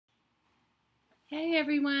Hey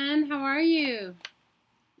everyone, how are you?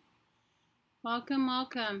 Welcome,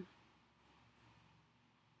 welcome.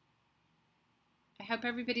 I hope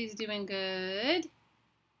everybody's doing good.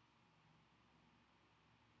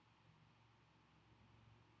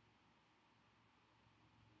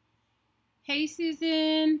 Hey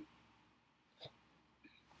Susan,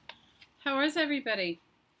 how is everybody?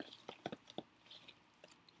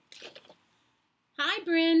 Hi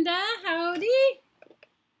Brenda, howdy.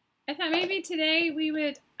 I thought maybe today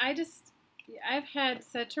I've had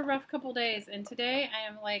such a rough couple days, and today I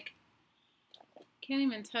am like, can't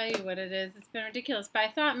even tell you what it is. It's been ridiculous, but I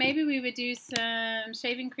thought maybe we would do some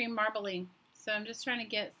shaving cream marbling. So I'm just trying to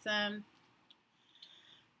get some.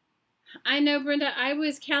 I know, Brenda, I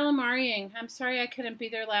was calamariing. I'm sorry I couldn't be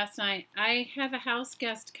there last night. I have a house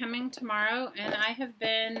guest coming tomorrow, and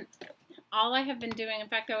all I have been doing, in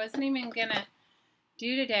fact, I wasn't even going to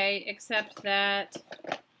do today, except that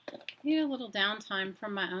I need a little downtime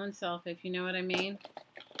from my own self, if you know what I mean.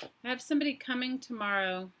 I have somebody coming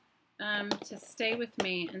tomorrow to stay with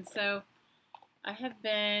me, and so I have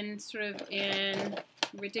been sort of in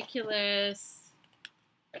ridiculous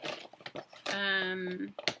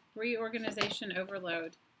reorganization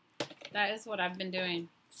overload. That is what I've been doing.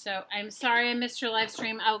 So I'm sorry I missed your live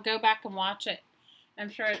stream. I'll go back and watch it. I'm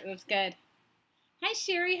sure it was good. Hi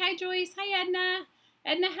Sherry. Hi Joyce. Hi Edna.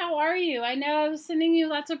 Edna, how are you? I know I was sending you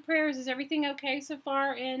lots of prayers. Is everything okay so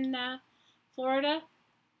far in Florida?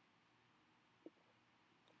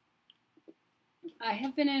 I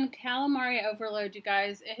have been in calamari overload, you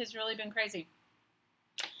guys. It has really been crazy.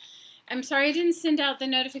 I'm sorry I didn't send out the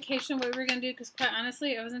notification what we were going to do because, quite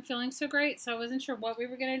honestly, I wasn't feeling so great, so I wasn't sure what we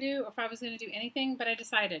were going to do or if I was going to do anything, but I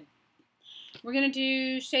decided. We're going to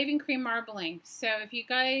do shaving cream marbling. So if you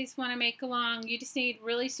guys want to make along, you just need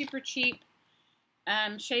really super cheap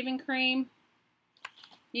shaving cream.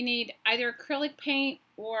 You need either acrylic paint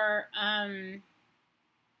or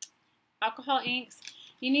alcohol inks.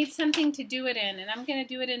 You need something to do it in, and I'm going to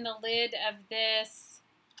do it in the lid of this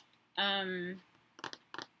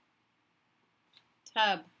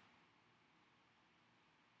tub,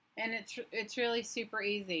 and it's really super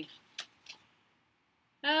easy.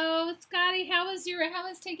 Oh, Scotty, how is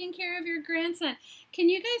taking care of your grandson? Can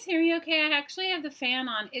you guys hear me okay? I actually have the fan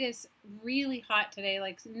on. It is really hot today,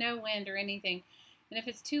 like no wind or anything. And if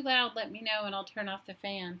it's too loud, let me know and I'll turn off the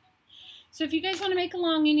fan. So if you guys want to make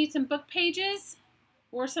along, you need some book pages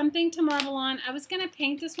or something to marble on. I was going to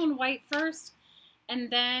paint this one white first, and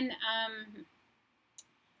then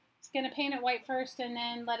going to paint it white first and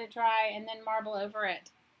then let it dry and then marble over it.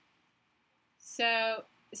 So,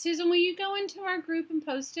 Susan, will you go into our group and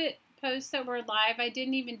post that we're live? I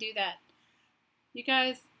didn't even do that. You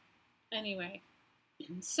guys, anyway.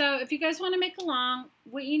 So, if you guys want to make along,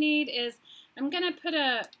 what you need is, I'm going to put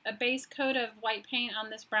a base coat of white paint on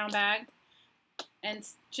this brown bag and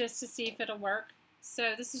just to see if it'll work.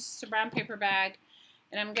 So, this is just a brown paper bag,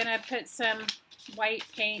 and I'm going to put some white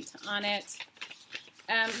paint on it.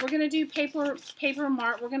 We're going to do we're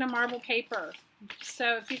going to marble paper.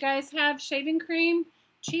 So if you guys have shaving cream,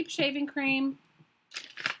 cheap shaving cream,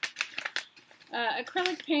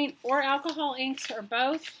 acrylic paint, or alcohol inks, or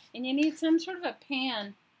both, and you need some sort of a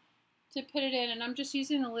pan to put it in, and I'm just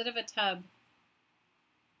using the lid of a tub.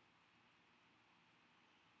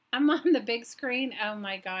 I'm on the big screen. Oh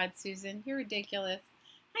my God, Susan, you're ridiculous.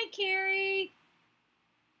 Hi, Carrie.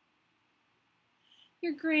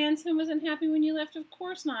 Your grandson wasn't happy when you left? Of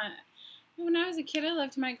course not. When I was a kid, I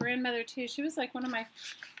loved my grandmother too. She was like one of my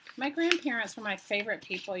grandparents were my favorite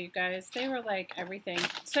people, you guys. They were like everything.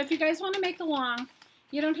 So if you guys want to make along,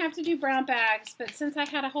 you don't have to do brown bags, but since I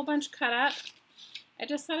had a whole bunch cut up, I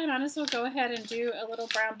just thought I might as well go ahead and do a little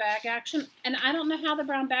brown bag action. And I don't know how the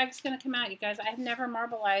brown bag is going to come out, you guys. I have never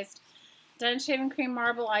done shaving cream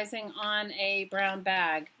marbleizing on a brown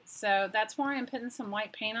bag. So that's why I'm putting some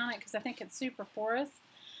white paint on it, because I think it's super porous.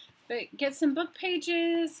 But get some book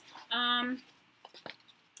pages and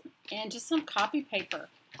just some copy paper.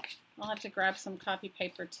 I'll have to grab some copy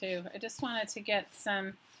paper too. I just wanted to get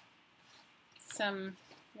some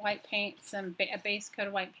white paint, a base coat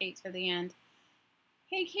of white paint to the end.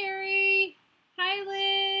 Hey Carrie. Hi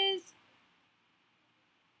Liz.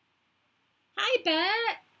 Hi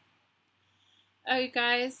Bet. Oh, you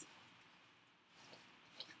guys,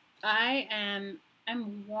 I'm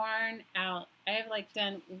worn out. I have like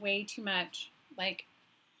done way too much. Like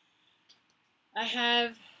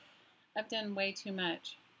I've done way too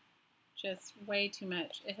much. Just way too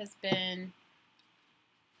much. It has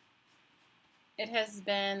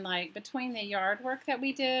been like between the yard work that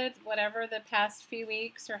we did, whatever the past few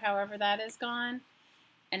weeks or however that is gone,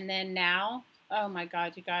 and then now, Oh my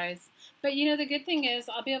God, you guys. But you know, the good thing is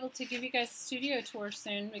I'll be able to give you guys a studio tour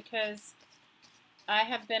soon because I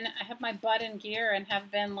have my butt in gear and have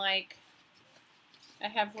been like, I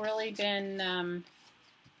have really been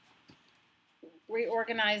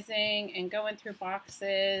reorganizing and going through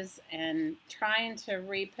boxes and trying to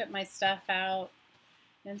re-put my stuff out.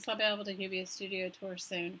 And so I'll be able to give you a studio tour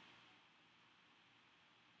soon.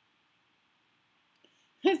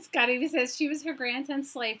 Scotty says she was her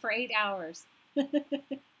grandson's slave for 8 hours. You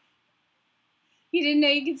didn't know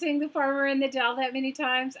you could sing The Farmer in the Dell that many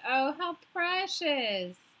times? Oh, how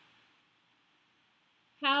precious.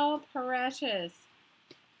 How precious.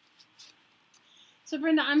 So,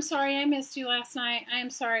 Brenda, I'm sorry I missed you last night. I am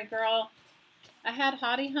sorry, girl. I had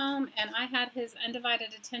Hottie home, and I had his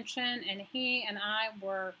undivided attention, and he and I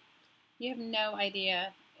were, you have no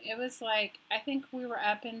idea. It was like, I think we were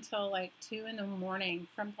up until like 2 in the morning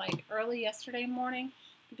from like early yesterday morning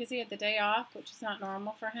because he had the day off, which is not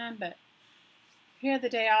normal for him, but he had the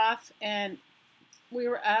day off, and we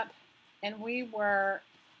were up, and we were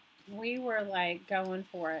like going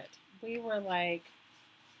for it. We were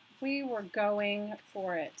going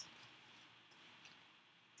for it.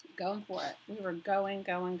 Going for it. We were going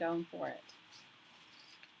for it.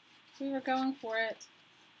 We were going for it.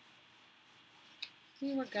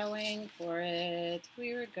 We were going for it.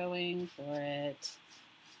 We were going for it.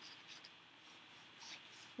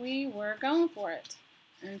 We were going for it.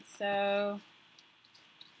 And so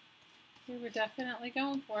we were definitely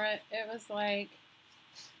going for it. It was like,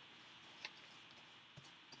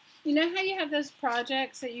 you know how you have those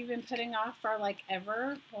projects that you've been putting off for like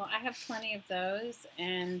ever? Well, I have plenty of those.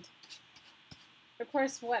 And of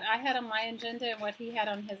course, what I had on my agenda and what he had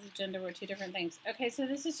on his agenda were two different things. Okay, so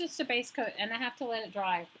this is just a base coat, and I have to let it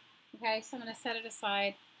dry. Okay, so I'm going to set it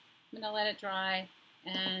aside. I'm going to let it dry.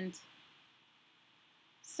 And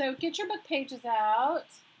so get your book pages out.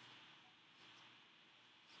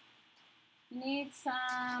 You need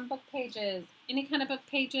some book pages. Any kind of book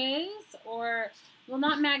pages, or, well,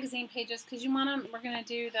 not magazine pages, because you want them, we're going to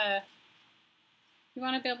do the, you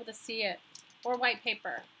want to be able to see it, or white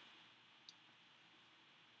paper.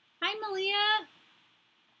 Hi, Malia.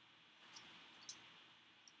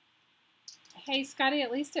 Hey, Scotty,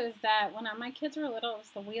 at least it was that. When my kids were little, it was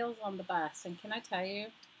the wheels on the bus. And can I tell you,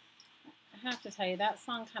 I have to tell you, that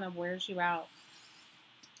song kind of wears you out.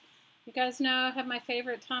 You guys know I have my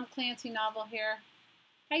favorite Tom Clancy novel here.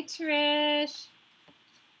 Hi, Trish.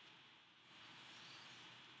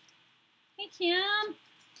 Hey, Kim.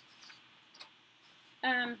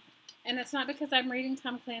 And it's not because I'm reading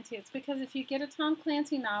Tom Clancy. It's because if you get a Tom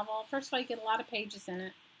Clancy novel, first of all, you get a lot of pages in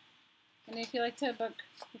it. And if you like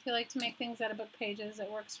to make things out of book pages, it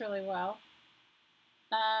works really well.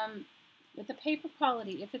 With the paper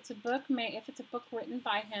quality, if it's a book written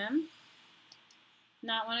by him,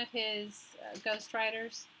 not one of his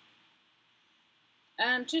ghostwriters,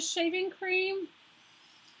 just shaving cream,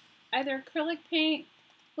 either acrylic paint.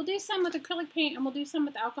 We'll do some with acrylic paint, and we'll do some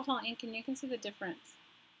with alcohol ink, and you can see the difference.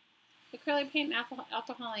 Acrylic paint and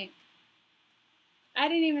alcohol ink. I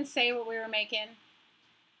didn't even say what we were making.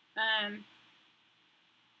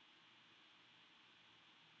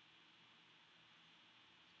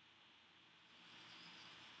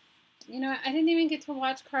 You know, I didn't even get to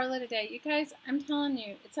watch Carla today. You guys, I'm telling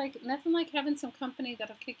you, it's like nothing like having some company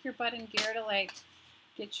that'll kick your butt in gear to like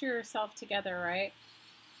get yourself together, right?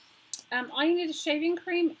 All you need is shaving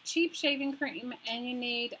cream, cheap shaving cream, and you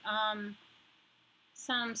need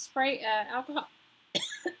some spray alcohol,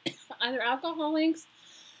 either alcohol inks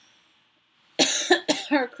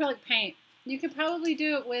or acrylic paint. You could probably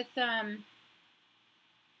do it with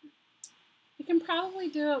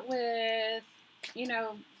you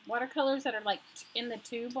know, watercolors that are like in the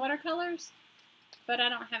tube watercolors, but I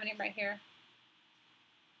don't have any right here.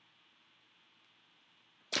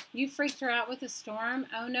 You freaked her out with a storm?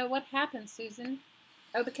 Oh no, what happened, Susan?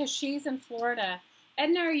 Oh, because she's in Florida.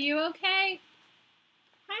 Edna, are you okay?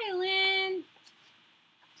 Hi, Lynn.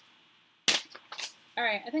 All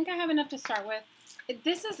right, I think I have enough to start with.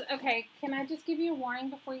 This is, okay, can I just give you a warning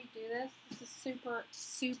before you do this? This is super,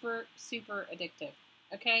 super, super addictive,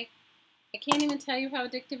 okay? I can't even tell you how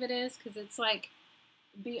addictive it is because it's like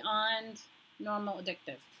beyond normal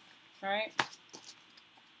addictive, all right?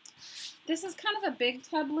 This is kind of a big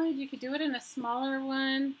tub lid. You could do it in a smaller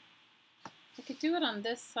one. I could do it on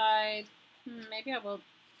this side. Maybe I will.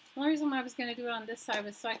 The only reason why I was going to do it on this side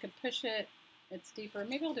was so I could push it. It's deeper.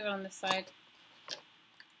 Maybe I'll do it on this side. Do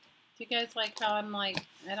you guys like how I'm like,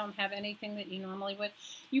 I don't have anything that you normally would?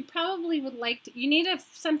 You probably would like to, you need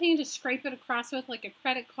something to scrape it across with, like a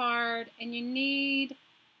credit card, and you need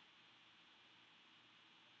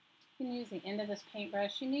You can use the end of this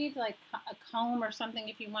paintbrush. You need like a comb or something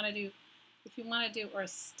if you want to do, or a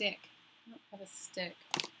stick. I don't have a stick.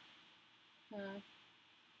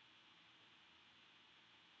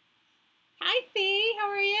 Hi, Fee. How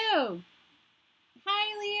are you?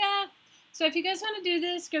 Hi, Leah. So if you guys want to do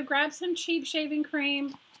this, go grab some cheap shaving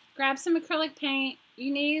cream, grab some acrylic paint.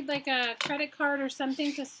 You need like a credit card or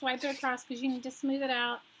something to swipe it across because you need to smooth it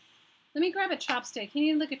out. Let me grab a chopstick. You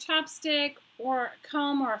need like a chopstick or a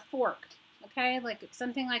comb or a fork. Okay, like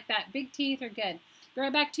something like that. Big teeth are good. Be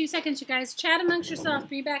right back 2 seconds, you guys. Chat amongst yourself.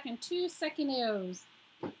 Be back in 2 seconds.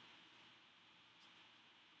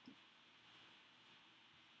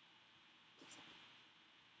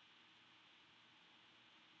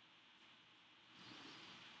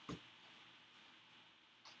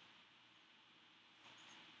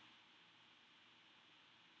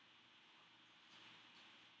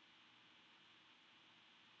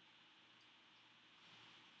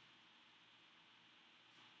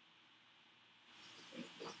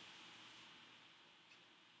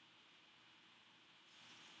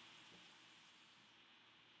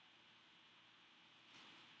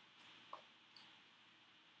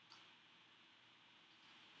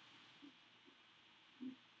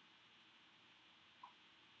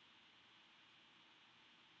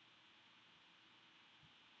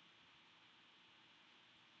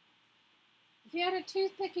 If you had a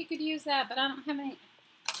toothpick, you could use that, but I don't have any.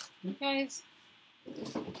 You guys,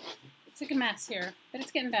 it's like a mess here, but it's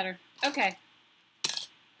getting better. Okay.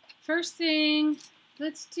 First thing,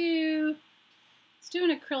 let's do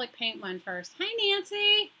an acrylic paint one first. Hi,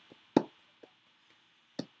 Nancy.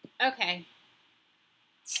 Okay.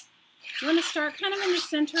 You want to start kind of in the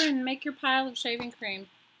center and make your pile of shaving cream.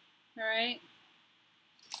 All right.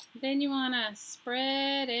 Then you want to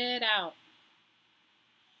spread it out.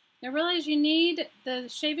 Now realize the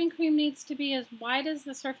shaving cream needs to be as wide as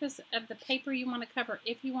the surface of the paper you want to cover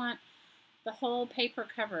if you want the whole paper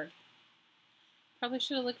covered. Probably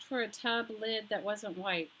should have looked for a tub lid that wasn't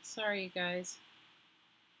white. Sorry, you guys.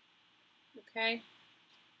 Okay.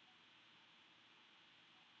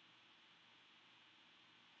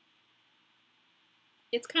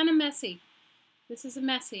 It's kind of messy. This is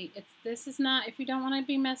messy. This is not, if you don't want to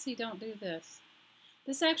be messy, don't do this.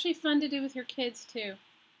 This is actually fun to do with your kids too.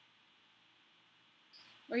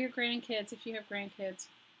 Or your grandkids if you have grandkids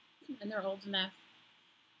and they're old enough.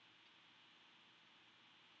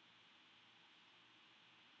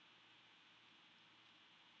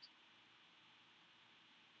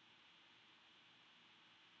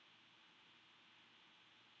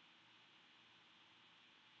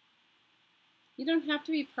 You don't have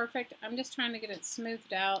to be perfect. I'm just trying to get it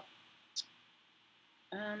smoothed out.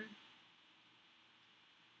 Just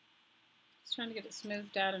trying to get it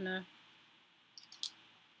smoothed out enough.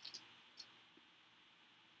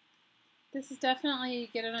 This is definitely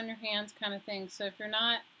get it on your hands kind of thing. So if you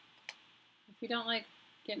don't like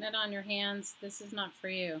getting it on your hands, this is not for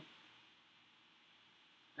you.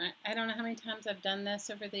 I don't know how many times I've done this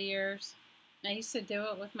over the years. I used to do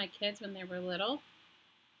it with my kids when they were little.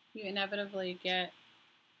 You inevitably get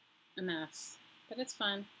a mess, but it's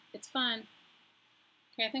fun. It's fun.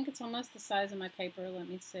 Okay, I think it's almost the size of my paper. Let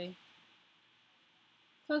me see.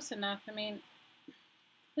 Close enough. I mean,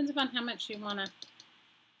 depends upon how much you want to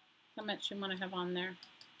have on there.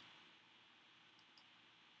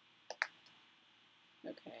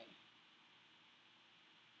 Okay.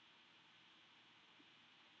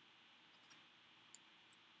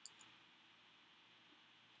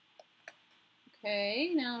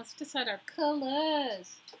 Okay, now let's decide our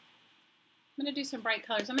colors. I'm going to do some bright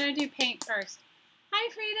colors. I'm going to do paint first.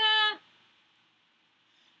 Hi,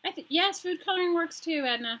 Frida. Yes, food coloring works too,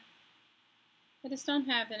 Edna. I just don't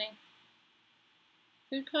have any.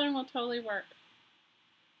 Food coloring will totally work.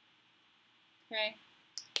 Okay.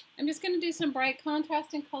 I'm just going to do some bright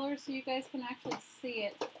contrasting colors so you guys can actually see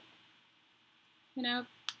it. You know,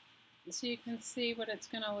 so you can see what it's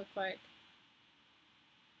going to look like.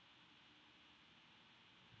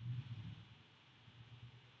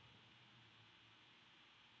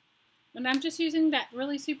 And I'm just using that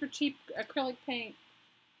really super cheap acrylic paint.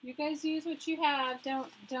 You guys use what you have.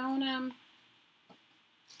 Don't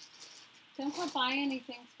go buy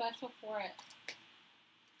anything special for it.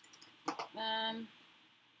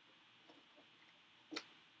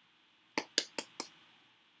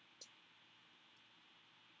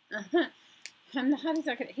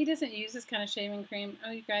 He doesn't use this kind of shaving cream.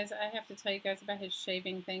 Oh, you guys, I have to tell you guys about his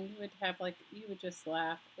shaving thing. You would just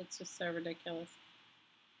laugh. It's just so ridiculous.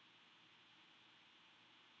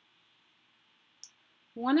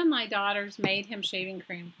 One of my daughters made him shaving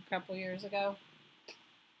cream a couple years ago,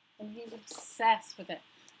 and he's obsessed with it.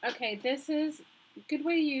 Okay, this is a good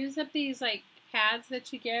way to use up these like pads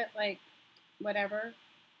that you get, like whatever.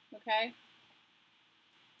 Okay.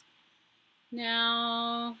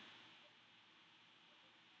 Now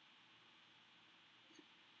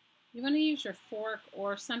you want to use your fork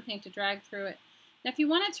or something to drag through it. Now, if you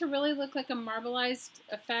want it to really look like a marbleized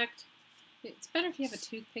effect, it's better if you have a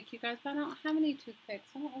toothpick, you guys. But I don't have any toothpicks.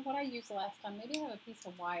 I don't know what I used last time. Maybe I have a piece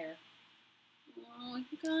of wire. Oh,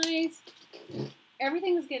 you guys.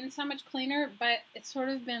 Everything's getting so much cleaner, but it's sort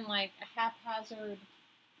of been like a haphazard.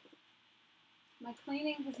 My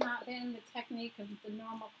cleaning has not been the technique of the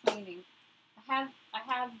normal cleaning. I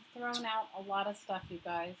have thrown out a lot of stuff, you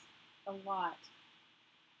guys. A lot.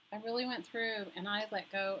 I really went through and I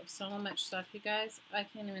let go of so much stuff, you guys. I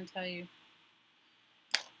can't even tell you.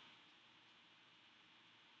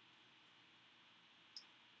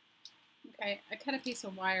 Okay, I cut a piece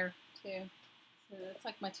of wire too. So that's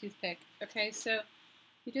like my toothpick. Okay, so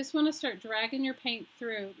you just want to start dragging your paint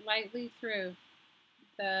through, lightly through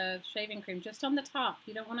the shaving cream, just on the top.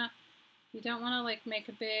 You don't want to like make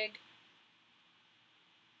a big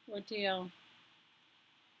ordeal.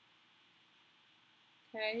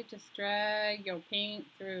 Okay, just drag your paint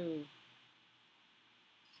through.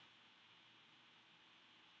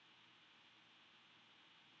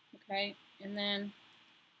 Okay, and then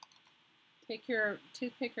take your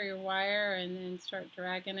toothpick or your wire and then start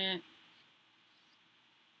dragging it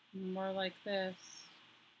more like this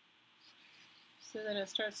so that it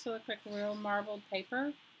starts to look like real marbled paper.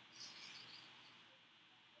 You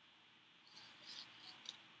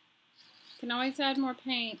can always add more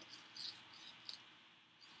paint.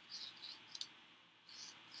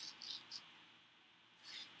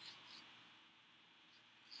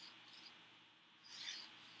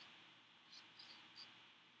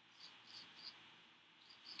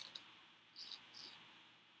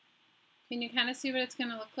 Can you kind of see what it's going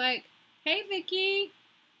to look like? Hey, Vicky!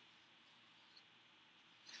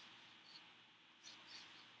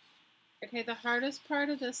 Okay, the hardest part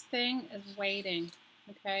of this thing is waiting.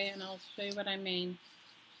 Okay, and I'll show you what I mean.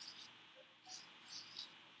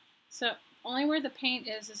 So, only where the paint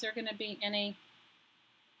is there going to be any...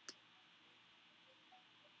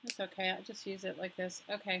 It's okay, I'll just use it like this.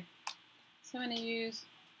 Okay, so I'm going to use...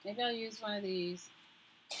 Maybe I'll use one of these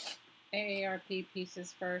AARP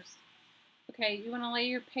pieces first. Okay, you want to lay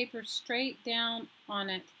your paper straight down on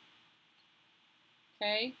it.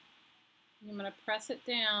 Okay, I'm going to press it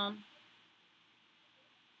down.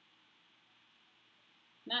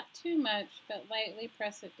 Not too much, but lightly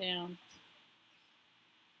press it down.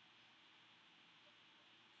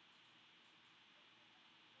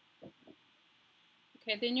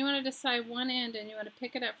 Okay, then you want to decide one end and you want to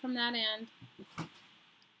pick it up from that end.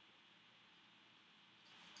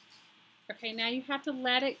 Okay, now you have to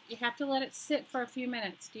let it sit for a few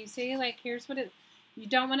minutes. Do you see? Like, here's what it, you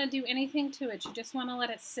don't want to do anything to it. You just want to let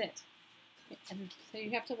it sit. And so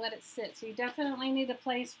you have to let it sit. So you definitely need a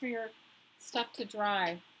place for your stuff to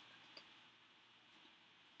dry.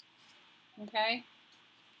 Okay?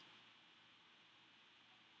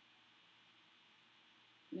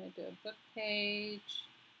 I'm going to do a book page.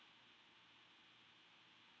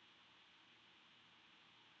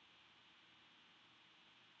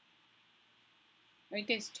 Are you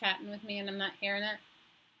guys chatting with me and I'm not hearing it?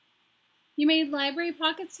 You made library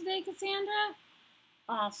pockets today, Cassandra?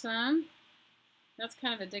 Awesome. That's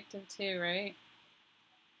kind of addictive too, right?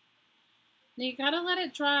 Now you gotta let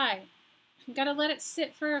it dry. You gotta let it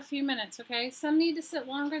sit for a few minutes, okay? Some need to sit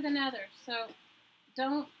longer than others, so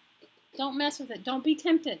don't mess with it. Don't be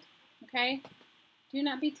tempted, okay? Do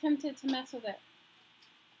not be tempted to mess with it.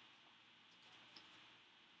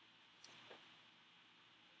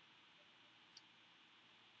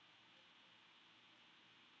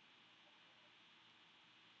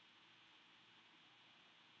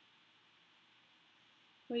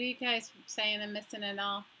 What are you guys saying? I'm missing it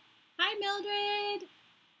all. Hi, Mildred.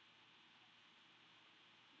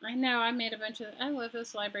 I know, I made a bunch of, I love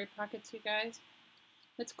those library pockets, you guys.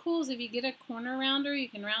 What's cool is if you get a corner rounder, you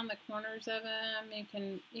can round the corners of them.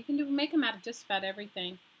 You can make them out of just about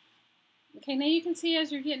everything. Okay, now you can see as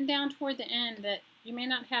you're getting down toward the end that you may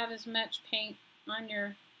not have as much paint on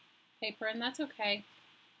your paper, and that's okay.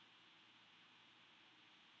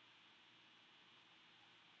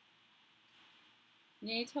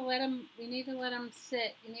 You need to let them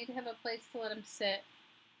sit. You need to have a place to let them sit.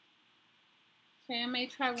 Okay, I may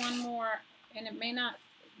try one more, and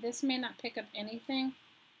this may not pick up anything,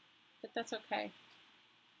 but that's okay.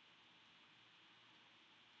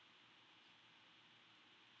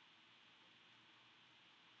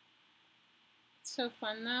 It's so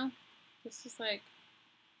fun though. This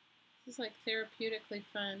is This is like therapeutically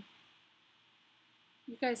fun.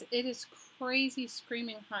 You guys, it is crazy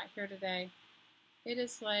screaming hot here today. It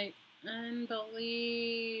is like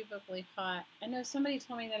unbelievably hot. I know somebody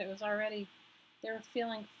told me that it was already, they were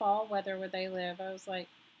feeling fall weather where they live. I was like,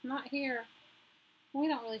 not here. We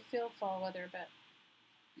don't really feel fall weather, but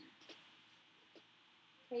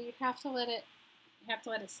okay, you have to let it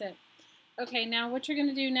sit. Okay, now what you're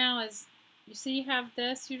gonna do now is, you see you have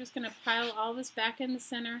this, you're just gonna pile all this back in the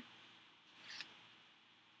center,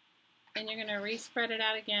 and you're gonna re-spread it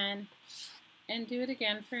out again, and do it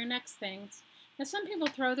again for your next things. Now some people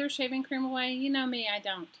throw their shaving cream away. You know me, I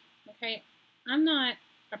don't. Okay, I'm not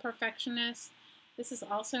a perfectionist. This is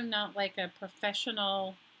also not like a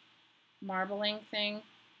professional marbling thing.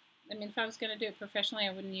 I mean, if I was going to do it professionally,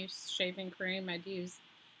 I wouldn't use shaving cream. I'd use,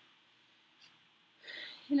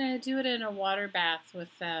 you know, do it in a water bath with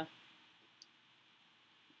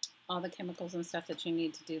all the chemicals and stuff that you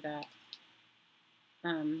need to do that.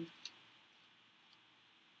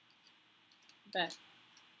 But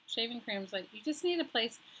shaving cream's like, you just need a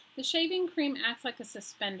place. The shaving cream acts like a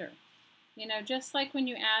suspender. You know, just like when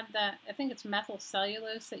you add the, I think it's methyl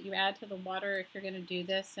cellulose that you add to the water if you're going to do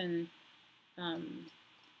this in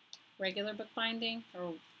regular bookbinding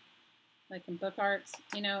or like in book arts.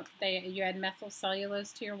 You know, you add methyl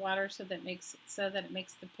cellulose to your water so that it makes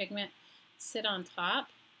the pigment sit on top.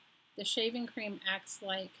 The shaving cream acts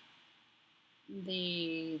like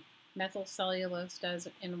the methyl cellulose does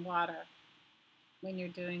in water when you're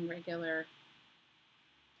doing regular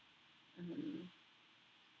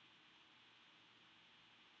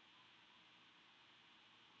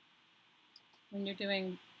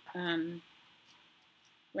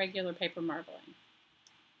regular paper marbling.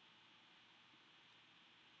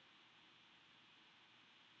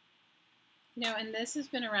 You know, and this has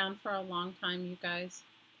been around for a long time, you guys,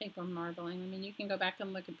 paper marbling. I mean, you can go back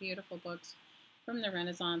and look at beautiful books from the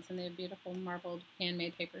Renaissance, and they have beautiful marbled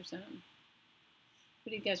handmade papers in them.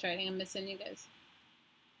 What are you guys writing? I'm missing you guys.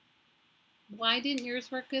 Why didn't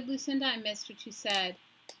yours work good, Lucinda? I missed what you said.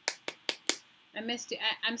 I missed it.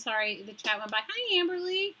 I'm sorry. The chat went by. Hi,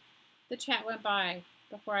 Amberly. The chat went by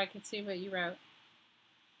before I could see what you wrote.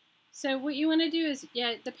 So what you want to do is,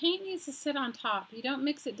 yeah, the paint needs to sit on top. You don't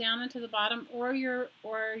mix it down into the bottom or your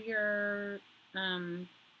what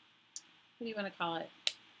do you want to call it?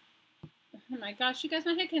 Oh my gosh, you guys,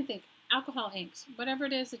 my head can't think. Alcohol inks, whatever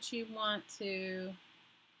it is that you want to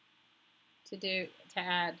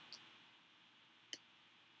add.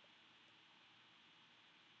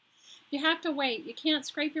 You have to wait. You can't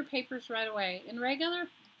scrape your papers right away. In regular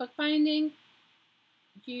bookbinding,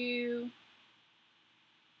 you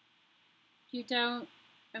don't,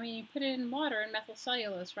 I mean, you put it in water and methyl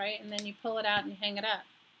cellulose, right? And then you pull it out and you hang it up.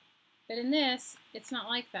 But in this, it's not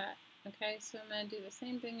like that. Okay, so I'm going to do the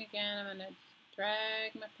same thing again. I'm going to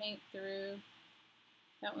drag my paint through.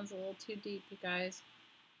 That one's a little too deep, you guys.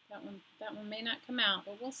 That one may not come out,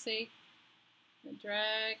 but we'll see. I'm going to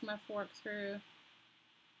drag my fork through.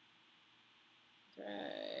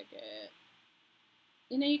 Drag it.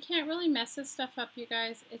 You know, you can't really mess this stuff up, you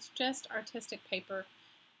guys. It's just artistic paper.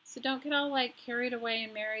 So don't get all like carried away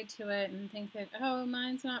and married to it and think that, oh,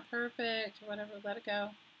 mine's not perfect or whatever. Let it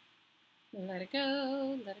go. Let it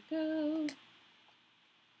go. Let it go.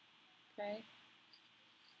 Okay.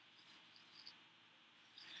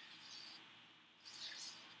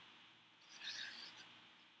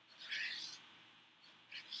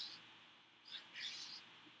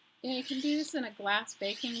 Yeah, you can do this in a glass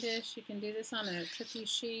baking dish. You can do this on a cookie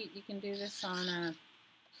sheet. You can do this on a...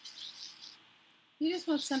 You just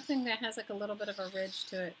want something that has like a little bit of a ridge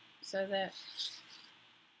to it so that...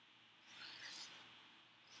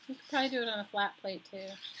 You could probably do it on a flat plate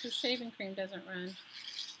too. So shaving cream doesn't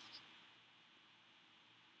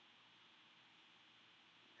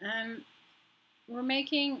run. We're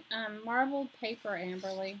making marbled paper,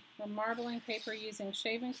 Amberly. We're marbling paper using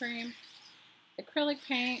shaving cream, acrylic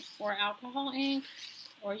paint, or alcohol ink,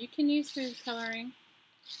 or you can use food coloring.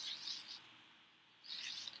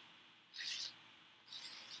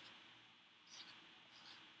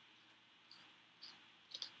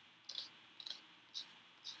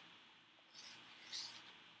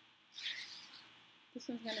 This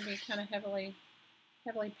one's going to be kind of heavily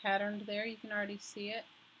patterned there. You can already see it.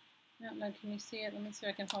 I don't know, can you see it? Let me see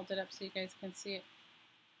if I can hold it up so you guys can see it.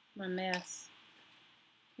 My mess.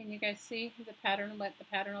 Can you guys see the pattern, what the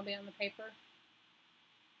pattern will be on the paper?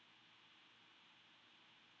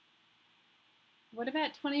 What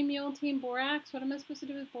about 20 Mule Team Borax? What am I supposed to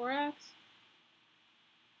do with borax?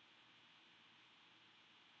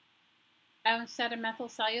 Oh, instead of methyl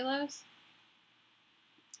cellulose?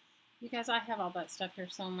 You guys, I have all that stuff here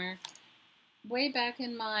somewhere. way back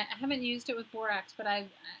in my, I haven't used it with borax, but I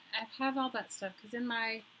have all that stuff because in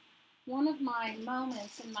my, one of my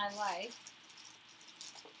moments in my life,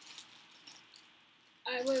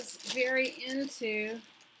 I was very into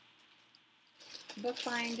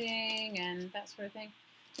bookbinding and that sort of thing.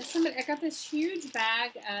 And somebody, I got this huge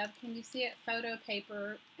bag of, can you see it, photo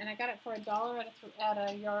paper, and I got it for $1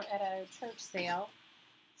 at a church sale.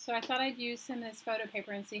 So I thought I'd use some of this photo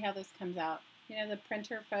paper and see how this comes out. You know, the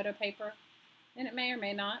printer photo paper, and it may or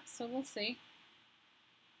may not, so we'll see.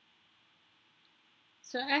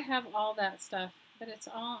 So I have all that stuff, but it's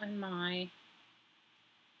all in my,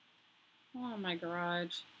 my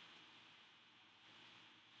garage.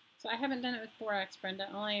 So I haven't done it with borax, Brenda,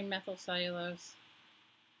 only methyl cellulose.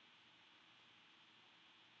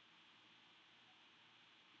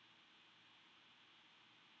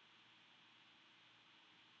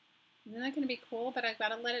 Isn't that going to be cool? But I've got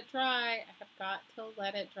to let it dry. I have got to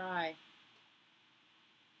let it dry.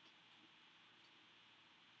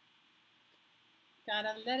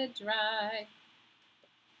 Gotta let it dry.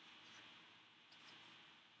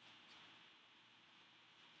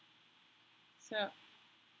 So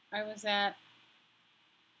I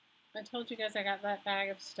told you guys I got that bag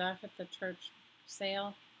of stuff at the church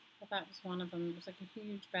sale. I thought that was one of them. It was like a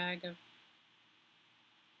huge bag of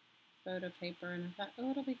photo paper, and I thought,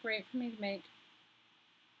 oh, it'll be great for me to make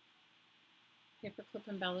paperclip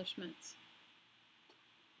embellishments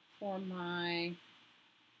for my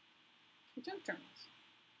junk journals.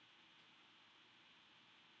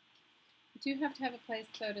 You do have to have a place,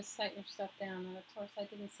 though, to set your stuff down, and of course I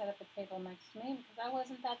didn't set up a table next to me because I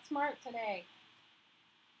wasn't that smart today.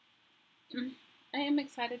 I am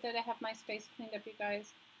excited that I have my space cleaned up, you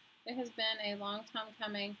guys. It has been a long time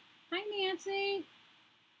coming. Hi, Nancy!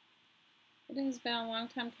 It has been a long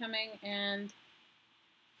time coming, and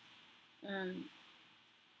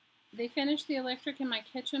they finished the electric in my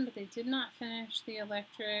kitchen, but they did not finish the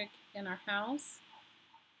electric in our house.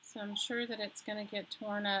 So I'm sure that it's going to get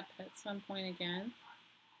torn up at some point again.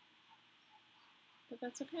 But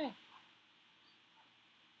that's okay.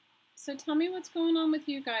 So tell me what's going on with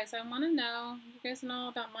you guys. I want to know. You guys know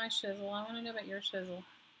about my shizzle. I want to know about your shizzle.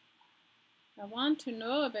 I want to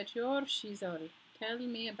know about your shizzle. Tell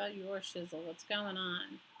me about your shizzle. What's going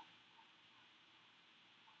on?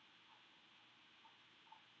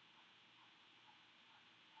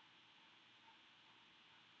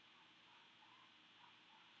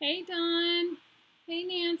 Hey, Dawn. Hey,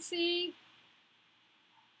 Nancy.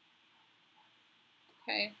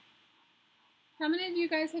 Okay. How many of you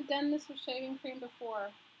guys have done this with shaving cream before?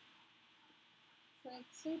 It's like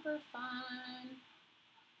super fun.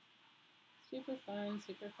 Super fun,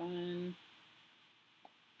 super fun.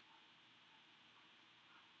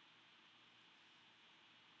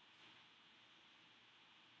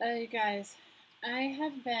 You guys, I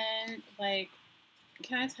have been, like,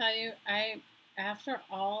 can I tell you, after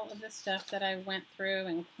all of the stuff that I went through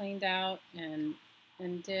and cleaned out and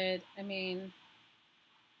did, I mean,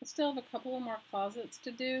 I still have a couple of more closets to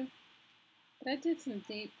do, but I did some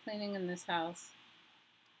deep cleaning in this house.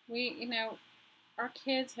 You know, our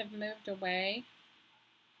kids have moved away,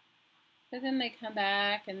 but then they come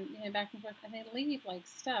back and, you know, back and forth, and they leave, like,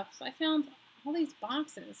 stuff. So I found all these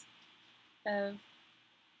boxes of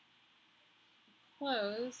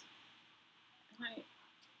clothes.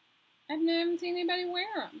 I haven't seen anybody wear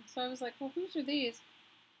them. So I was like, well, whose are these?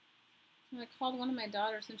 And I called one of my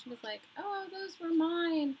daughters, and she was like, oh, those were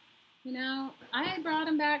mine. You know, I brought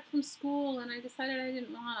them back from school, and I decided I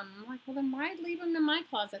didn't want them. I'm like, well, then why leave them in my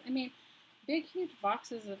closet? I mean, big, huge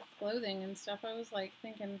boxes of clothing and stuff. I was like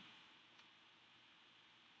thinking.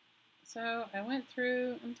 So I went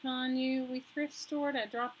through, I'm telling you, we thrift stored. I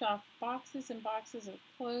dropped off boxes and boxes of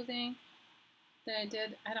clothing. Then I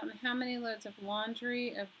did, I don't know how many loads of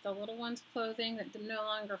laundry of the little one's clothing that no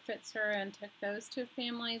longer fits her, and took those to a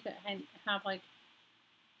family that have like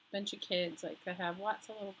a bunch of kids, like that have lots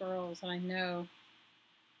of little girls. And I know,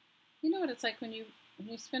 you know what it's like when you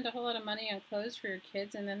spend a whole lot of money on clothes for your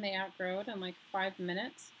kids and then they outgrow it in like 5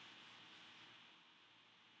 minutes.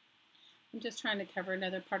 I'm just trying to cover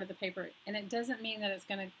another part of the paper, and it doesn't mean that it's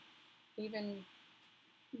going to even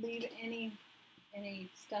leave any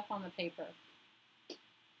stuff on the paper.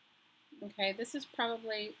 Okay, that's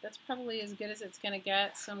probably as good as it's going to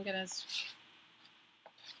get, so I'm going to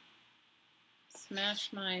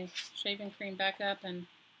smash my shaving cream back up. And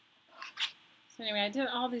so anyway, I did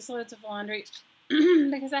all these loads of laundry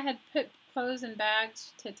because I had put clothes in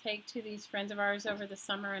bags to take to these friends of ours over the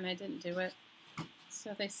summer, and I didn't do it.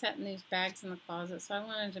 So they sat in these bags in the closet, so I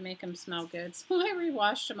wanted to make them smell good. So I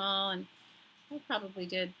rewashed them all, and I probably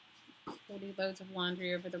did 40 loads of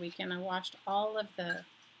laundry over the weekend. I washed all of the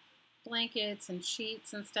blankets and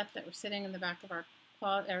sheets and stuff that were sitting in the back of our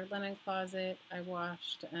linen closet. I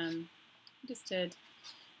washed, I did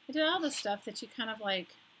all the stuff that you kind of like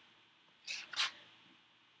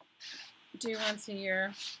do once a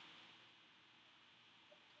year,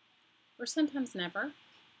 or sometimes never.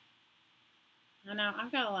 I know,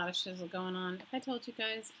 I've got a lot of shizzle going on. If I told you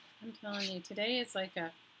guys, I'm telling you, today is like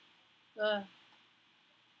a, I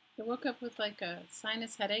woke up with like a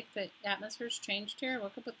sinus headache. The atmosphere's changed here. I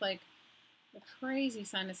woke up with like a crazy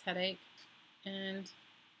sinus headache, and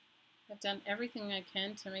I've done everything I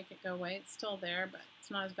can to make it go away. It's still there, but it's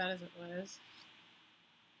not as bad as it was.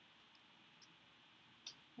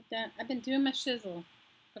 I've been doing my shizzle.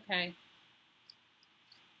 Okay.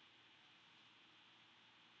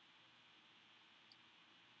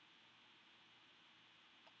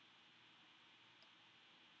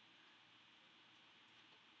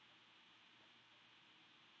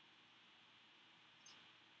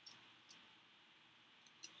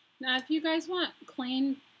 Now, if you guys want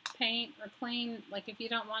clean paint or clean, like if you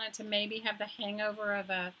don't want it to maybe have the hangover of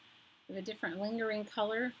a different lingering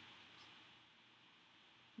color,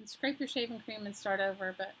 scrape your shaving cream and start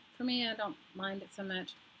over. But for me, I don't mind it so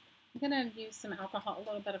much. I'm going to use some alcohol, a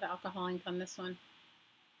little bit of alcohol ink on this one.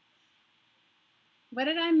 What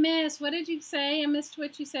did I miss? What did you say? I missed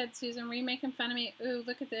what you said, Susan. Were you making fun of me? Ooh,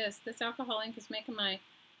 look at this. This alcohol ink is making my,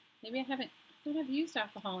 maybe I thought I've used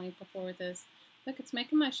alcohol ink before with this. Look, it's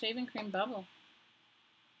making my shaving cream bubble.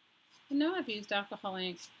 I know I've used alcohol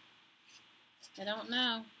ink. I don't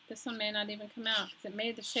know. This one may not even come out because it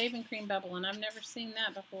made the shaving cream bubble, and I've never seen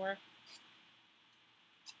that before.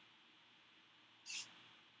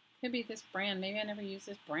 Could be this brand. Maybe I never used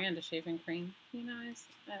this brand of shaving cream. You guys,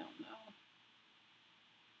 I don't know.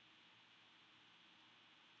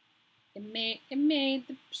 It made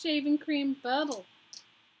the shaving cream bubble.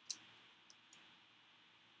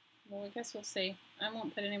 Well, I guess we'll see. I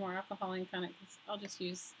won't put any more alcohol ink on it because I'll just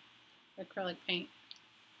use acrylic paint.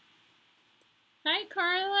 Hi,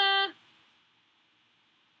 Carla.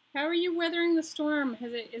 How are you weathering the storm?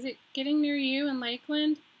 Is it getting near you in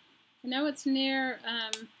Lakeland? I know it's near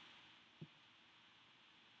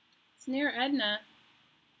Edna.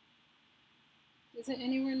 Is it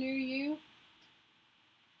anywhere near you?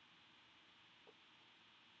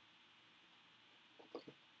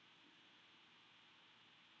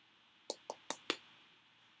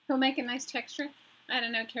 He'll make a nice texture. I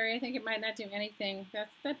don't know, Carrie. I think it might not do anything.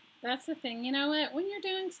 That's the thing. You know what? When you're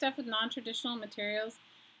doing stuff with non-traditional materials,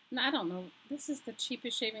 and I don't know, this is the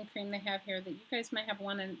cheapest shaving cream they have here. That you guys might have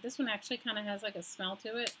one, and this one actually kind of has like a smell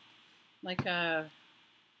to it, like a,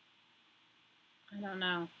 I don't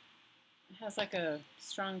know. It has like a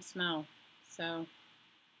strong smell. So.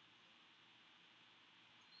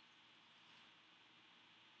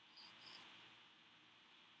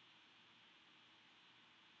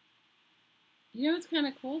 You know what's kind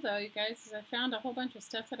of cool though, you guys, is I found a whole bunch of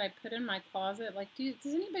stuff that I put in my closet. Like,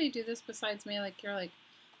 does anybody do this besides me? Like, you're like,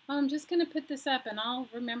 oh, I'm just gonna put this up, and I'll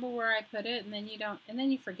remember where I put it, and then you don't, and then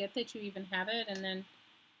you forget that you even have it, and then,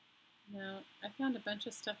 you know, I found a bunch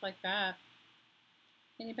of stuff like that.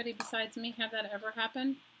 Anybody besides me have that ever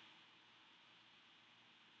happen?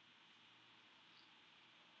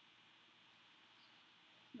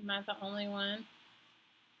 Am I the only one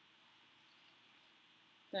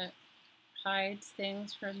that hides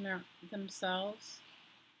things from themselves?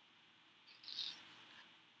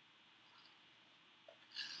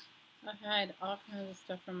 I hide all kinds of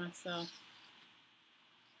stuff from myself.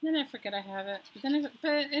 Then I forget I have it.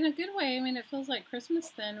 But in a good way. I mean, it feels like Christmas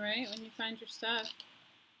then, right? When you find your stuff.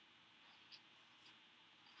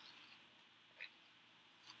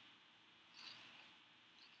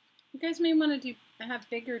 You guys may want to have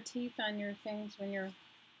bigger teeth on your things when you're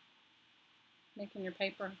making your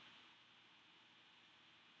paper.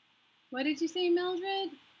 What did you say, Mildred?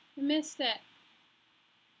 I missed it.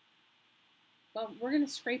 Well, we're going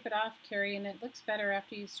to scrape it off, Carrie, and it looks better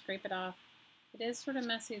after you scrape it off. It is sort of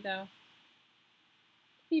messy, though.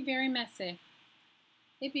 It'd be very messy.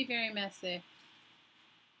 It'd be very messy.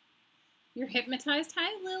 You're hypnotized?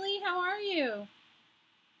 Hi, Lily. How are you?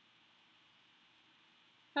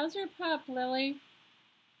 How's your pup, Lily?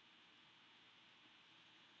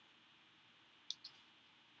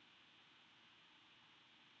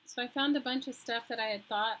 So I found a bunch of stuff that I had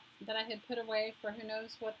thought that I had put away for who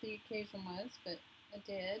knows what the occasion was, but I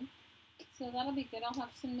did. So that'll be good. I'll have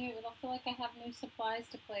some new, it'll feel like I have new supplies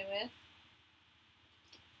to play with.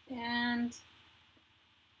 And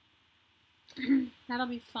that'll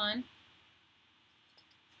be fun.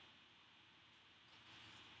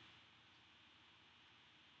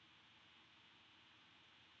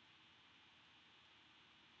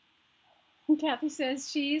 Kathy says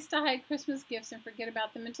she used to hide Christmas gifts and forget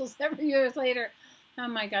about them until several years later. Oh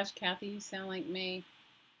my gosh, Kathy, you sound like me.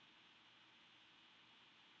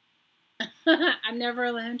 I'm never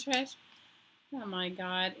alone, Trish. Oh my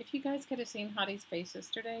God. If you guys could have seen Hottie's face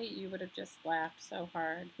yesterday, you would have just laughed so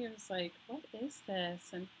hard. He was like, what is this?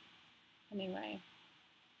 And anyway.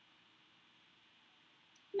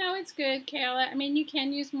 No, it's good, Kayla. I mean, you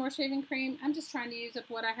can use more shaving cream. I'm just trying to use up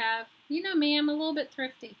what I have. You know me, I'm a little bit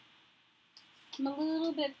thrifty. I'm a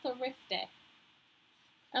little bit thrifty.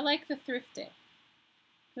 I like the thrifty.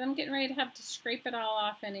 Because I'm getting ready to have to scrape it all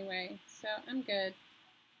off anyway. So I'm good.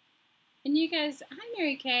 And you guys, hi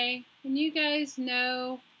Mary Kay. And you guys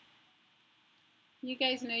know you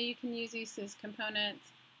can use these as components.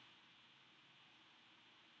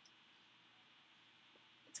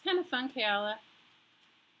 It's kind of fun, Kayla.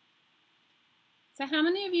 So how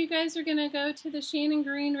many of you guys are going to go to the Shannon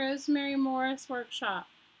Green Rosemary Morris workshop?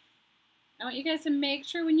 I want you guys to make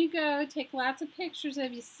sure when you go, take lots of pictures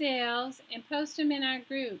of yourselves and post them in our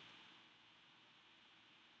group.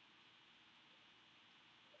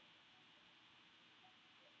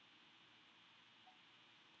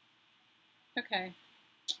 Okay.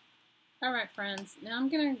 All right, friends. Now I'm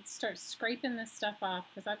going to start scraping this stuff off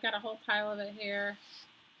because I've got a whole pile of it here.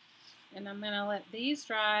 And I'm going to let these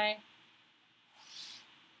dry.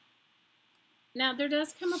 Now, there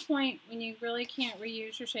does come a point when you really can't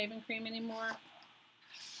reuse your shaving cream anymore.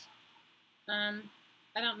 I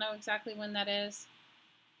don't know exactly when that is,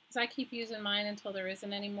 because I keep using mine until there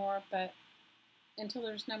isn't any more, but until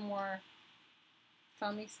there's no more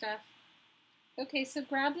foamy stuff. Okay, so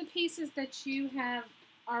grab the pieces that you have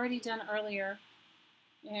already done earlier,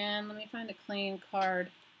 and let me find a clean card.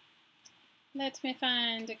 Let me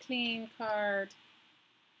find a clean card.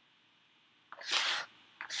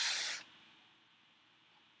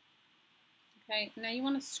 Okay, now you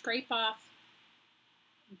want to scrape off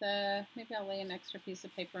maybe I'll lay an extra piece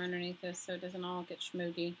of paper underneath this so it doesn't all get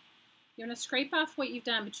schmoogy. You want to scrape off what you've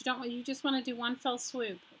done, but you just want to do one fell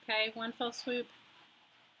swoop, okay? One fell swoop.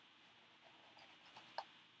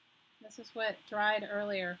 This is what dried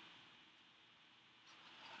earlier.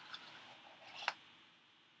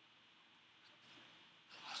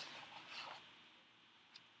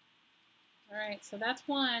 All right, so that's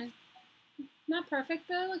one. Not perfect,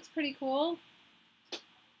 but it looks pretty cool.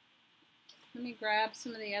 Let me grab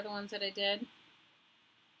some of the other ones that I did.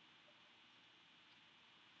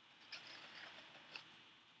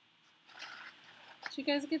 So you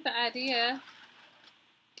guys get the idea.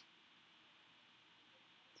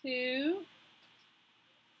 2.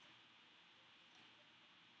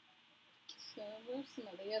 So where's some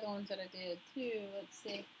of the other ones that I did? 2, let's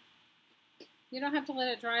see. You don't have to let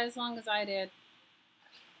it dry as long as I did.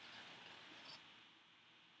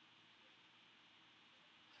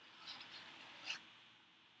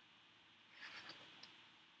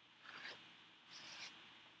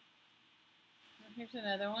 Here's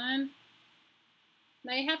another one.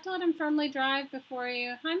 Now you have to let them firmly dry before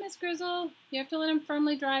you... Hi, Miss Grizzle. You have to let them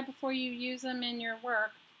firmly dry before you use them in your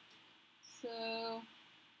work. So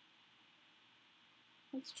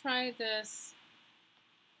let's try this.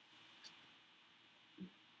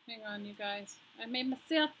 Hang on, you guys. I made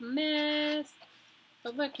myself a mess.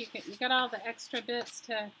 But look, you got all the extra bits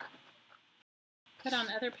to put on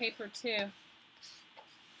other paper too.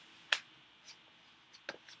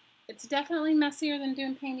 It's definitely messier than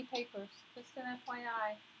doing painty papers, just an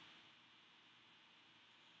FYI.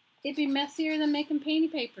 It'd be messier than making painty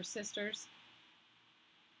papers, sisters.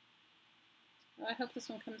 Oh, I hope this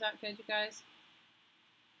one comes out good, you guys.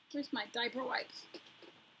 Where's my diaper wipes?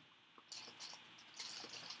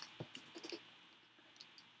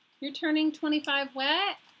 You're turning 25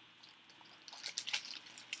 wet?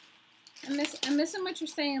 I'm missing what you're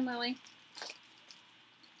saying, Lily.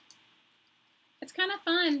 It's kind of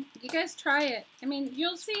fun. You guys try it. I mean,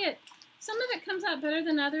 you'll see it. Some of it comes out better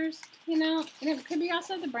than others, you know. And it could be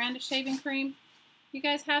also the brand of shaving cream. You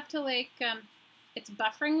guys have to, like, it's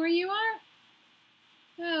buffering where you are?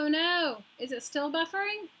 Oh, no. Is it still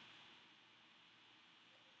buffering?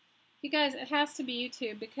 You guys, it has to be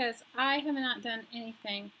YouTube because I have not done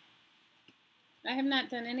anything. I have not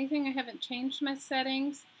done anything. I haven't changed my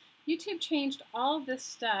settings. YouTube changed all this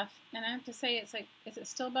stuff. And I have to say, it's like, is it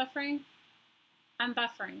still buffering? I'm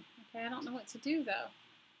buffering. Okay, I don't know what to do though.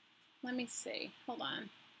 Let me see. Hold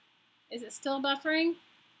on. Is it still buffering?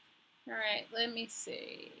 All right, let me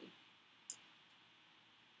see.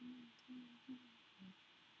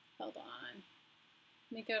 Hold on.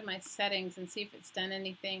 Let me go to my settings and see if it's done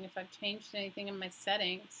anything, if I've changed anything in my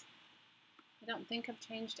settings. I don't think I've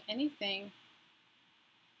changed anything.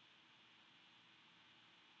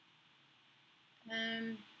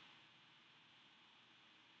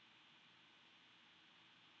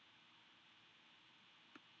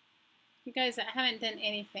 You guys, I haven't done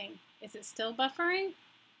anything. Is it still buffering?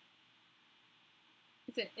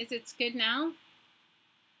 Is it good now?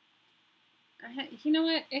 You know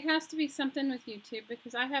what? It has to be something with YouTube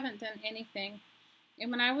because I haven't done anything. And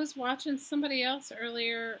when I was watching somebody else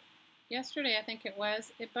earlier, yesterday I think it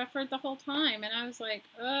was, it buffered the whole time. And I was like,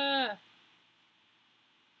 ugh.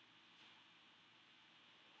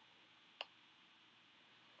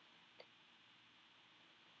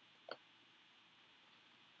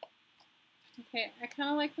 Okay, I kind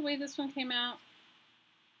of like the way this one came out.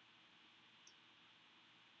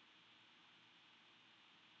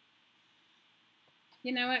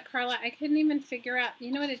 You know what, Carla? I couldn't even figure out.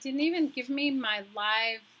 You know what? It didn't even give me my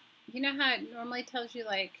live. You know how it normally tells you,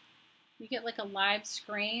 like, you get like a live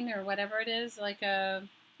screen or whatever it is, like a,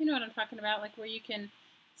 you know what I'm talking about, like where you can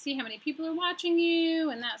see how many people are watching you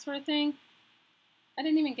and that sort of thing. I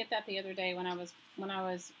didn't even get that the other day when I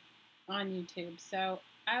was on YouTube. So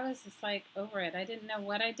I was just like over it. I didn't know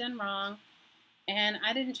what I'd done wrong, and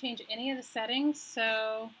I didn't change any of the settings,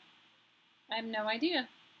 so I have no idea.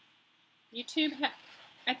 YouTube,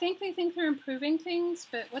 I think they think they're improving things,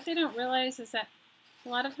 but what they don't realize is that a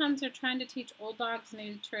lot of times they're trying to teach old dogs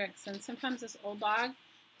new tricks, and sometimes this old dog,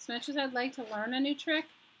 as much as I'd like to learn a new trick,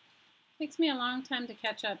 it takes me a long time to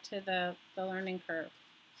catch up to the learning curve.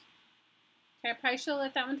 Okay, I probably should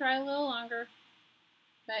let that one dry a little longer,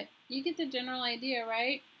 but you get the general idea,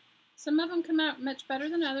 right? Some of them come out much better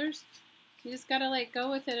than others. You just gotta like go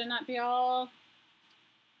with it and not be all,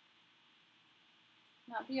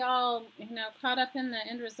 you know, caught up in the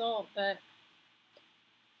end result, but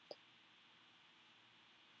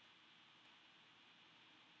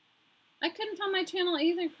I couldn't find my channel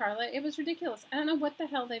either, Carla. It was ridiculous. I don't know what the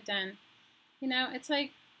hell they've done. You know, it's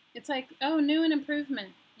like, oh, new and improvement,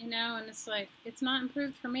 you know, and it's like, it's not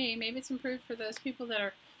improved for me. Maybe it's improved for those people that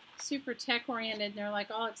are super tech oriented and they're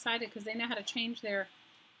like all excited because they know how to change their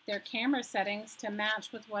camera settings to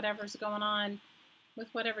match with whatever's going on with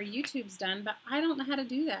whatever YouTube's done, but I don't know how to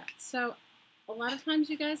do that. So a lot of times,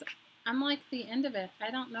 you guys, I'm like the end of it.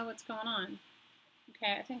 I don't know what's going on.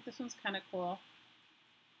 Okay, I think this one's kind of cool.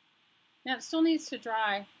 Now it still needs to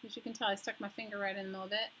dry. As you can tell, I stuck my finger right in the middle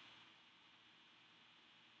of it.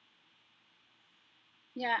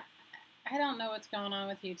 Yeah, I don't know what's going on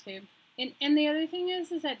with YouTube. And the other thing is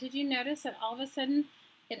that did you notice that all of a sudden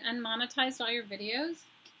it unmonetized all your videos?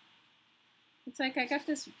 It's like I got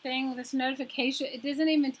this thing, this notification. It doesn't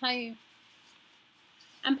even tell you.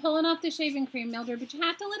 I'm pulling off the shaving cream, Mildred, but you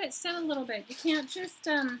have to let it sit a little bit. You can't just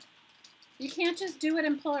do it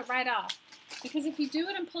and pull it right off. Because if you do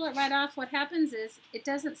it and pull it right off, what happens is it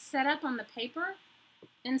doesn't set up on the paper,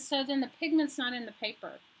 and so then the pigment's not in the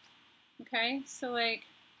paper. Okay, so like,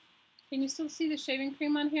 can you still see the shaving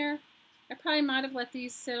cream on here? I probably might have let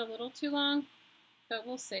these sit a little too long, but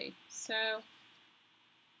we'll see. So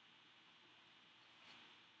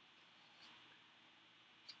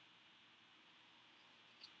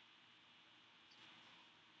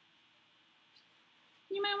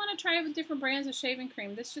you might want to try it with different brands of shaving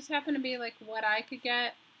cream. This just happened to be like what I could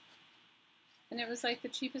get, and it was like the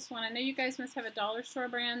cheapest one. I know you guys must have a dollar store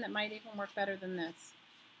brand that might even work better than this.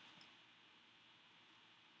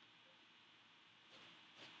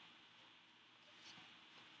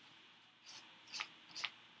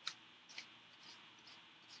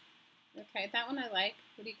 Okay, that one I like.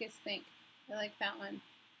 What do you guys think? I like that one.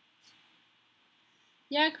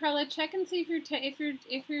 Yeah, Carla, check and see if your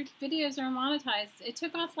videos are monetized. It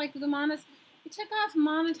took off like it took off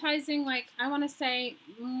monetizing like I want to say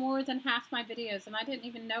more than half my videos, and I didn't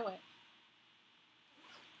even know it.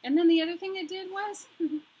 And then the other thing it did was,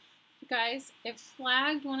 guys, it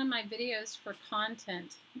flagged one of my videos for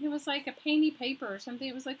content. It was like a painty paper or something.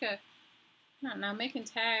 It was like a, I don't know, making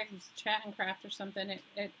tags, chat and craft or something.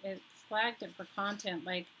 It flagged it for content,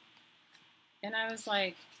 like, and I was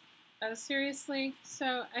like, oh, seriously?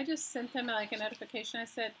 So I just sent them like a notification. I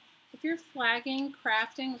said, if you're flagging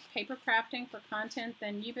crafting, paper crafting for content,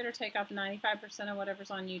 then you better take off 95% of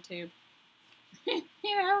whatever's on YouTube. You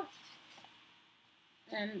know?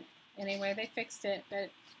 And anyway, they fixed it, but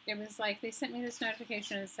it was like they sent me this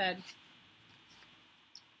notification and said,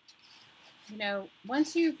 you know,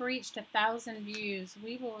 once you've reached 1,000 views,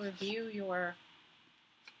 we will review your,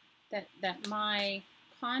 that my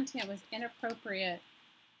content was inappropriate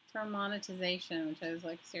for monetization, which I was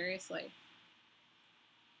like, seriously.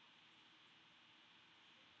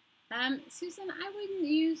 Susan, I wouldn't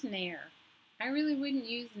use Nair. I really wouldn't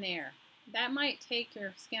use Nair. That might take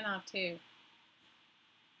your skin off too.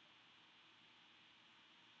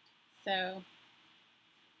 So,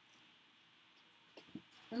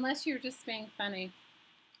 unless you're just being funny.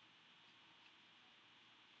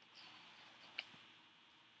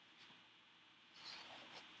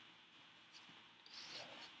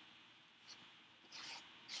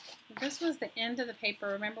 This was the end of the paper.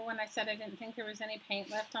 Remember when I said I didn't think there was any paint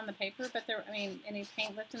left on the paper, but any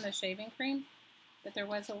paint left in the shaving cream, but there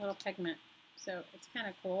was a little pigment. So it's kind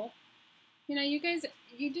of cool. You know, you guys,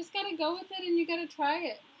 you just got to go with it and you got to try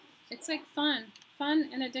it. It's like fun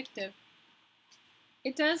and addictive.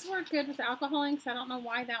 It does work good with alcohol inks. I don't know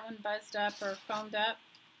why that one buzzed up or foamed up.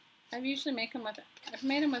 I've usually made them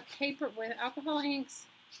with paper, with alcohol inks.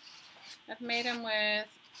 I've made them with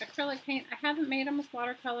acrylic paint. I haven't made them with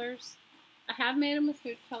watercolors. I have made them with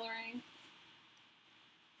food coloring.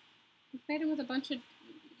 I've made them with a bunch of,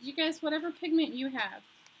 you guys, whatever pigment you have.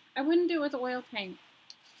 I wouldn't do it with oil paint.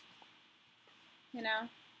 You know,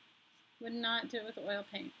 would not do it with oil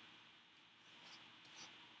paint.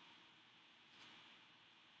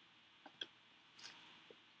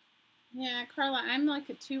 Yeah, Carla,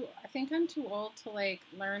 I think I'm too old to like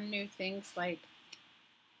learn new things like,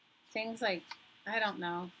 I don't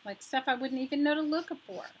know, like stuff I wouldn't even know to look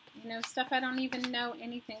for. You know, stuff I don't even know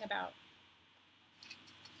anything about.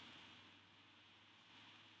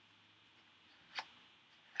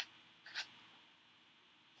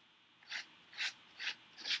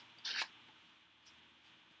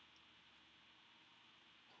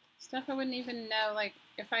 Stuff I wouldn't even know, like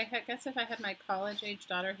if I had my college-age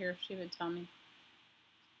daughter here, she would tell me.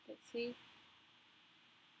 But see?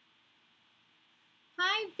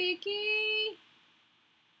 Hi, Vicky!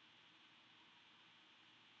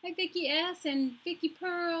 Hi, Vicky S. and Vicky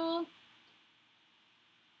Pearl.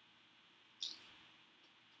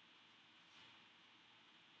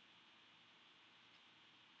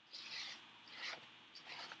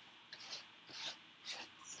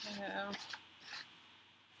 So...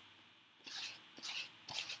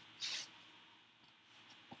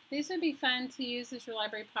 these would be fun to use as your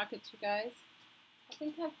library pockets, you guys. I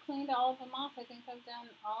think I've cleaned all of them off. I think I've done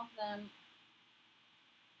all of them.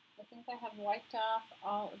 I think I have wiped off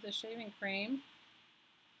all of the shaving cream.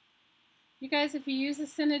 You guys, if you use a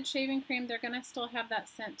scented shaving cream, they're going to still have that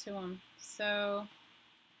scent to them. So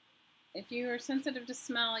if you are sensitive to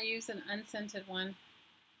smell, use an unscented one.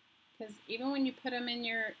 Because even when you put them in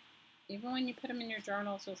your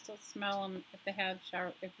journals, you'll still smell them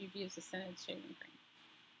if you've used a scented shaving cream.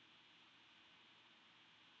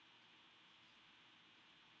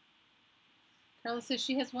 Carla says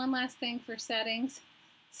she has one last thing for settings.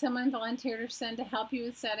 Someone volunteered her son to help you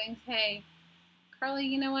with settings. Hey, Carla,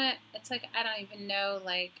 you know what? It's like, I don't even know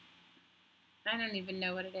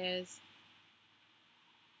what it is.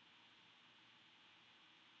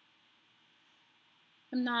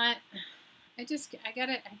 I'm not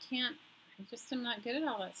good at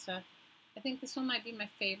all that stuff. I think this one might be my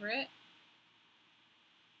favorite.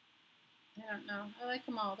 I don't know. I like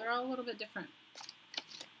them all. They're all a little bit different.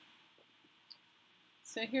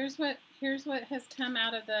 So here's what has come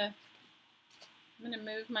out of the. I'm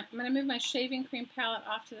gonna move my shaving cream palette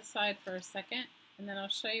off to the side for a second, and then I'll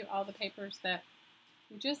show you all the papers that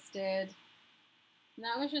we just did. And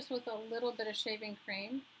that was just with a little bit of shaving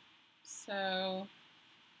cream. So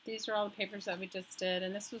these are all the papers that we just did,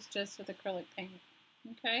 and this was just with acrylic paint.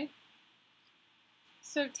 Okay.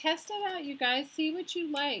 So test it out, you guys. See what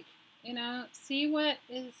you like. You know, see what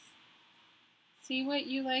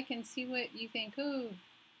you like and see what you think. Ooh.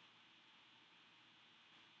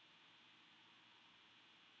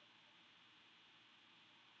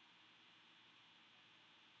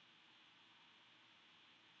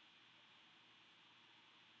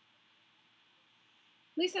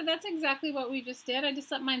 Lisa, that's exactly what we just did. I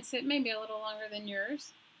just let mine sit maybe a little longer than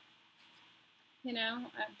yours. You know,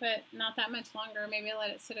 but not that much longer. Maybe I let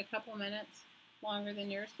it sit a couple minutes longer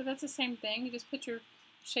than yours. But that's the same thing. You just put your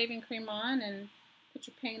shaving cream on and put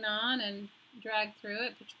your paint on and drag through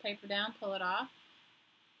it. Put your paper down, pull it off.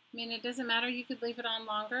 I mean, it doesn't matter. You could leave it on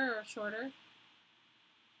longer or shorter.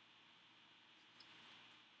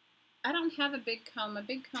 I don't have a big comb. A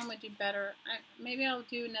big comb would do better. Maybe I'll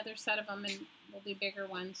do another set of them and we'll do bigger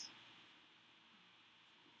ones.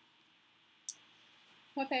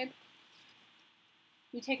 What, babe?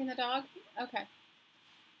 You taking the dog? Okay.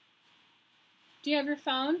 Do you have your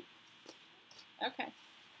phone? Okay.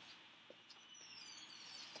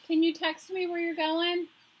 Can you text me where you're going?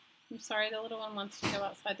 I'm sorry, the little one wants to go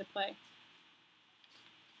outside to play.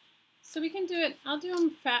 So we can do it. I'll do them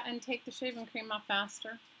fat and take the shaving cream off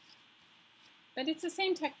faster. But it's the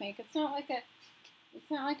same technique. It's not like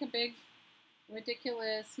a big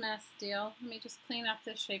ridiculous mess deal. Let me just clean up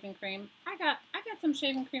this shaving cream. I got some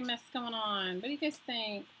shaving cream mess going on. What do you guys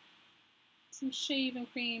think? Some shaving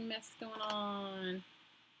cream mess going on.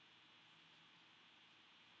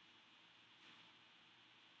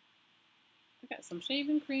 I got some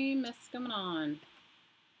shaving cream mess going on.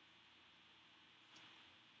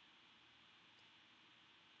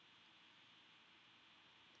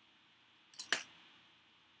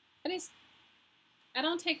 I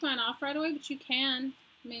don't take mine off right away, but you can.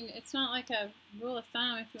 I mean, it's not like a rule of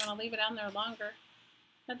thumb if you want to leave it on there longer.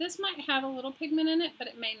 Now this might have a little pigment in it, but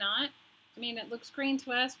it may not. I mean, it looks green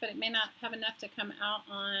to us, but it may not have enough to come out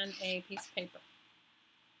on a piece of paper.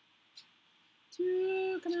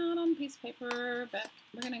 To come out on a piece of paper, but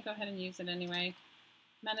we're going to go ahead and use it anyway.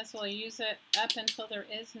 Might as well use it up until there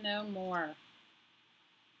is no more.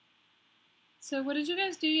 So what did you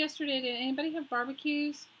guys do yesterday? Did anybody have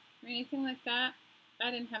barbecues or anything like that? I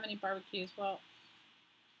didn't have any barbecues. Well,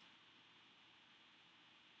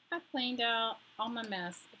 I cleaned out all my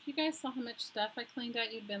mess. If you guys saw how much stuff I cleaned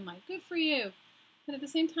out, you'd been like, good for you. But at the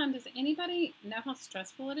same time, does anybody know how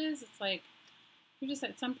stressful it is? It's like, you're just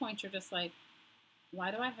at some point, you're just like,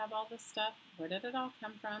 why do I have all this stuff? Where did it all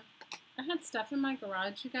come from? I had stuff in my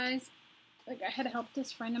garage, you guys. Like, I had helped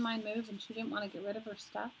this friend of mine move, and she didn't want to get rid of her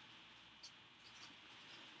stuff.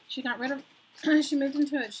 She got rid of, she moved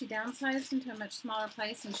into it. She downsized into a much smaller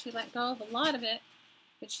place, and she let go of a lot of it.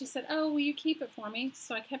 But she said, oh, will you keep it for me?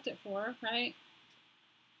 So I kept it for her, right?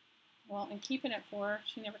 Well, in keeping it for her,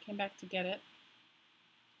 she never came back to get it.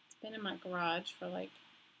 It's been in my garage for like,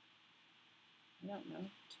 I don't know,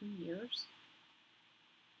 2 years.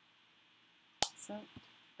 So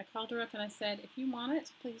I called her up and I said, if you want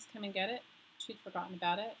it, please come and get it. She'd forgotten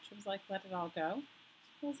about it. She was like, let it all go.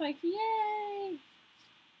 I was like, yay!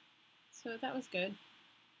 So that was good.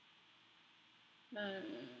 Let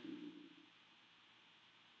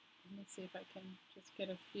me see if I can just get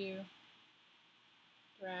a few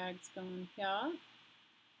drags going here.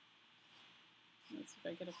 Let's see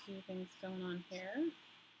if I get a few things going on here.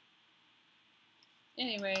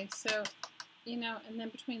 Anyway, so, you know, and then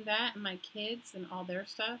between that and my kids and all their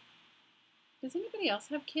stuff, does anybody else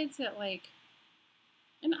have kids that like,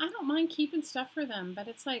 and I don't mind keeping stuff for them, but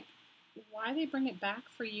it's like, why they bring it back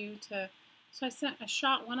for you to, so I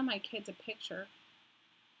shot one of my kids a picture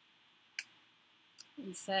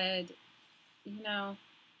and said, you know,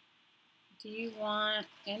 do you want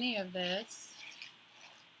any of this?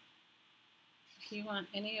 Do you want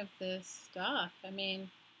any of this stuff? I mean,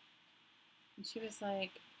 and she was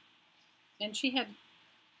like, and she had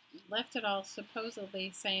left it all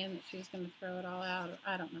supposedly saying that she was going to throw it all out, or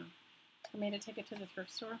I don't know. I made her take it to the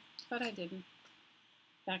thrift store, but I didn't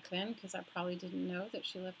back then because I probably didn't know that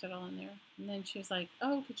she left it all in there. And then she was like,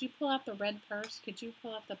 oh, could you pull out the red purse? Could you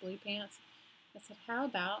pull out the blue pants? I said, how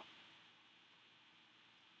about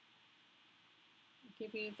I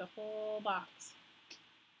give you the whole box?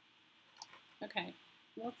 Okay,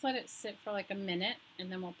 let's let it sit for like a minute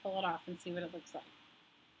and then we'll pull it off and see what it looks like.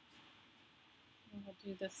 And we'll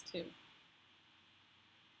do this too.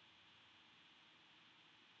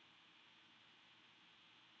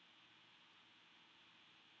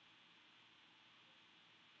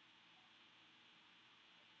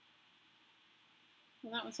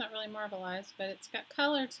 Well, that one's not really marbleized, but it's got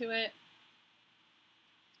color to it.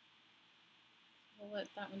 We'll let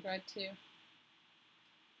that one dry too.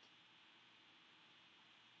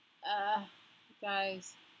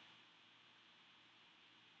 Guys.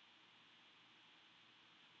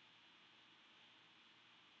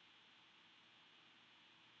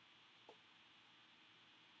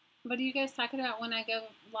 What do you guys talk about when I go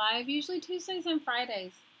live? Usually Tuesdays and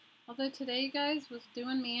Fridays. Although today, you guys, was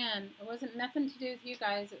doing me in. It wasn't nothing to do with you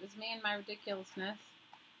guys. It was me and my ridiculousness.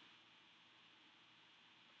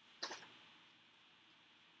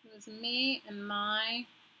 It was me and my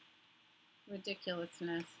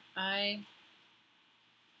ridiculousness. I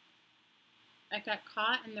got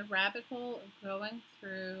caught in the rabbit hole of going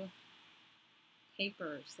through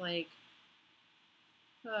papers, like,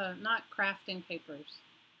 not crafting papers.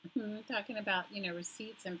 I'm talking about, you know,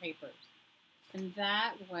 receipts and papers. And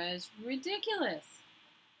that was ridiculous.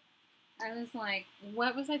 I was like,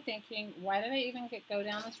 what was I thinking? Why did I even go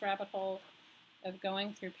down this rabbit hole of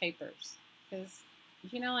going through papers? Because,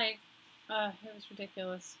 you know, like, it was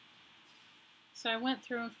ridiculous. So I went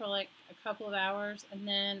through them for like a couple of hours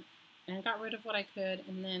and got rid of what I could.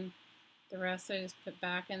 And then the rest I just put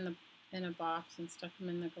back in a box and stuck them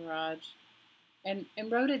in the garage. And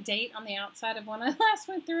wrote a date on the outside of when I last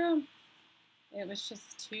went through them. It was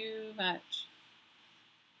just too much.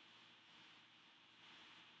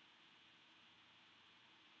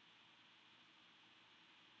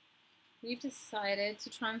 We've decided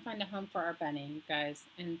to try and find a home for our bunny, you guys.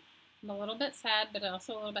 And I'm a little bit sad, but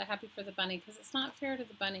also a little bit happy for the bunny because it's not fair to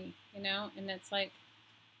the bunny, you know? And it's like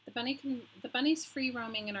the bunny's free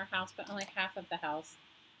roaming in our house, but only half of the house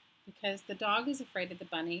because the dog is afraid of the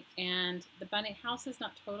bunny and the bunny house is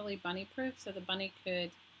not totally bunny proof. So the bunny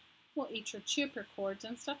could, well, eat your chip or cords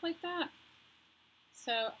and stuff like that.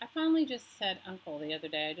 So I finally just said uncle the other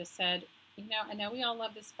day. I just said, you know, I know we all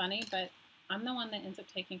love this bunny, but I'm the one that ends up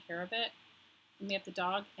taking care of it. And we have the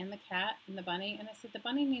dog and the cat and the bunny. And I said, the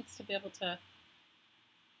bunny needs to be able to,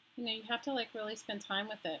 you know, you have to like really spend time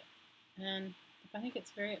with it. And the bunny gets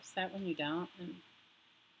very upset when you don't. And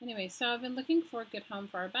anyway, so I've been looking for a good home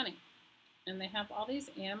for our bunny. And they have all these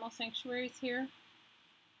animal sanctuaries here.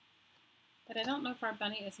 But I don't know if our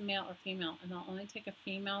bunny is male or female. And they'll only take a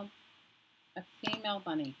female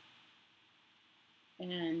bunny.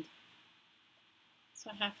 And so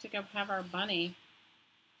I have to go have our bunny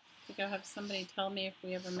to go have somebody tell me if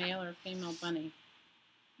we have a male or female bunny.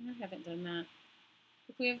 I haven't done that.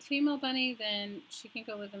 If we have a female bunny, then she can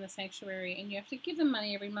go live in the sanctuary, and you have to give them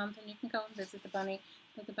money every month, and you can go and visit the bunny,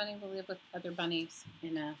 but the bunny will live with other bunnies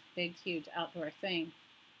in a big, huge outdoor thing.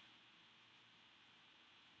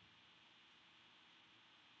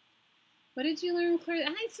 What did you learn, Claire?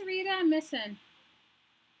 Hi, Sarita, I'm missing.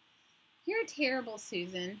 You're terrible,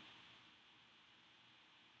 Susan.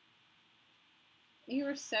 You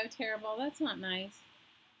were so terrible. That's not nice.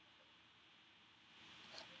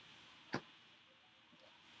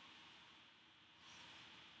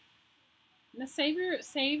 Now save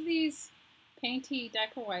these painty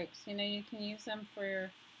decor wipes. You know, you can use them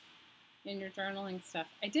for in your journaling stuff.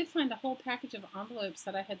 I did find a whole package of envelopes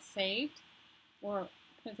that I had saved, or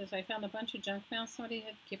because I found a bunch of junk mail somebody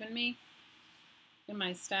had given me in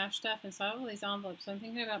my stash stuff, and so I have all these envelopes. So I'm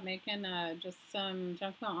thinking about making just some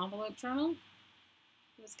junk mail envelope journal.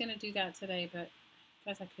 I was going to do that today, but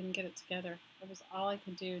because I couldn't get it together. It was all I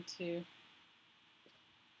could do to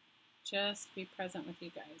just be present with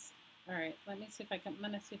you guys. All right, let me see if I can, I'm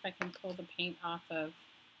going to see if I can pull the paint off of,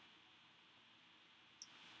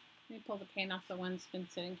 let me pull the paint off the one that's been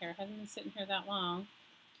sitting here. It hasn't been sitting here that long.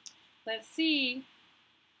 Let's see.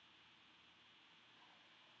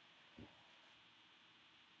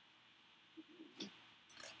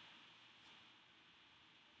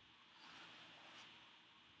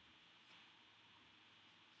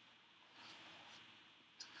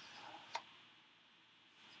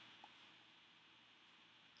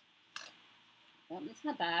 Well, it's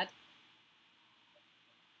not bad.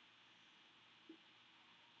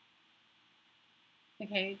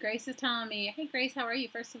 Okay, Grace is telling me, hey Grace, how are you,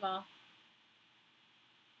 first of all?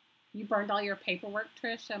 You burned all your paperwork,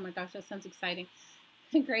 Trish? Oh my gosh, that sounds exciting.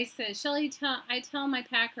 Grace says, Shelly, I tell my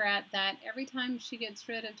pack rat that every time she gets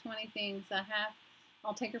rid of 20 things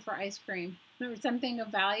I'll take her for ice cream or something of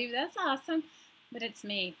value. That's awesome. But it's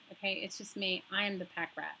me, okay? It's just me. I am the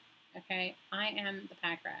pack rat, okay? I am the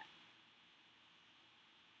pack rat.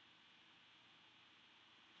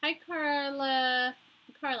 Hi, Carla.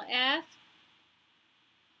 Carla F.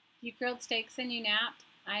 You grilled steaks and you napped.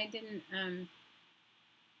 I didn't,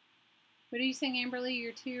 what are you saying, Amberly?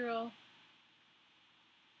 Your 2-year-old?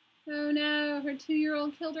 Oh no, her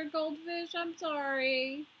 2-year-old killed her goldfish. I'm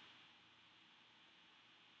sorry.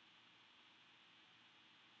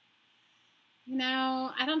 You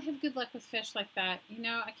know, I don't have good luck with fish like that. You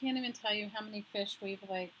know, I can't even tell you how many fish we've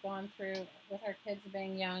like gone through with our kids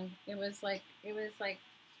being young. It was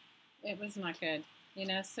not good. You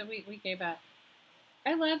know, so we gave up.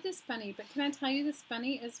 I love this bunny, but can I tell you this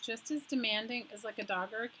bunny is just as demanding as like a dog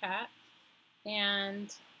or a cat.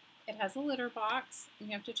 And it has a litter box, and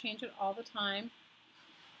you have to change it all the time.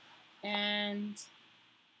 And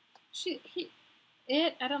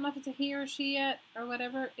I don't know if it's a he or she yet or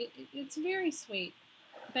whatever. It's very sweet,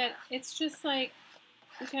 but it's just like,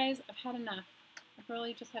 you guys, I've had enough. I've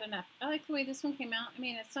really just had enough. I like the way this one came out. I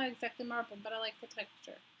mean, it's not exactly marble, but I like the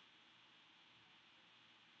texture.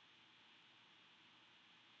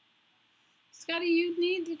 Scotty, you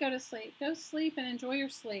need to go to sleep. Go sleep and enjoy your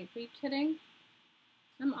sleep. Are you kidding?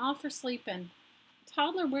 I'm all for sleeping.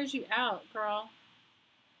 Toddler wears you out, girl.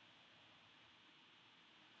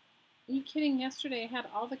 Are you kidding? Yesterday, I had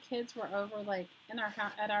all the kids were over, like, at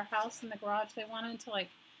our house in the garage. They wanted to, like,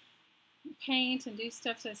 paint and do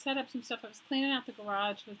stuff. So I set up some stuff. I was cleaning out the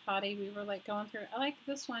garage with Hottie. We were, like, going through. I like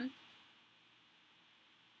this one.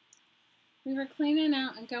 We were cleaning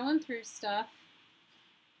out and going through stuff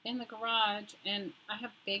in the garage, and I have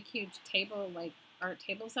big, huge art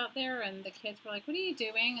tables out there, and the kids were like, what are you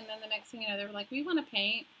doing? And then the next thing you know, they were like, we want to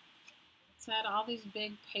paint. So I had all these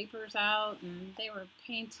big papers out, and they were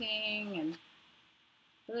painting, and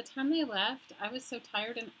by the time they left, I was so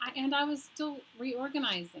tired, and I was still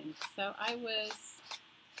reorganizing. So that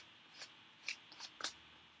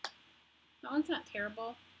one's not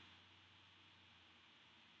terrible.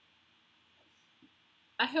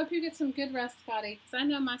 I hope you get some good rest, Scotty, because I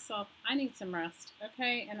know myself, I need some rest,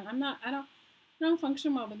 okay? And I don't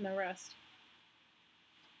function well with no rest.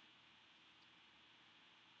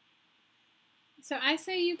 So I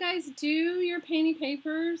say you guys do your painting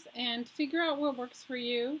papers and figure out what works for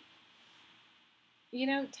you. You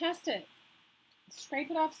know, test it. Scrape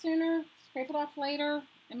it off sooner, scrape it off later.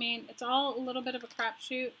 I mean, it's all a little bit of a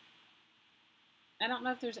crapshoot. I don't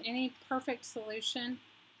know if there's any perfect solution.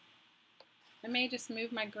 I may just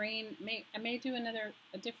move my green. I may do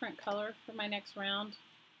a different color for my next round.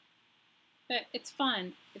 But it's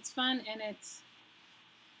fun. It's fun and it's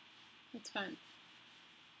fun.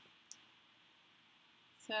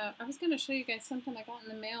 So I was going to show you guys something I got in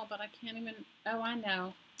the mail, but I can't even. Oh, I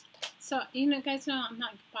know. So you guys know I'm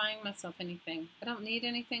not buying myself anything. I don't need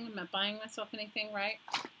anything. I'm not buying myself anything, right?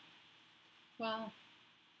 Well,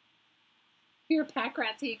 you're a pack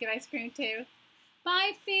rat, so you get ice cream too.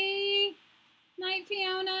 Bye, Fee. Night,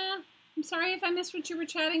 Fiona. I'm sorry if I missed what you were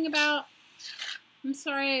chatting about. I'm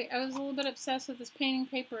sorry. I was a little bit obsessed with this painting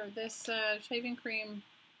paper, this shaving cream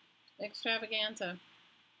extravaganza.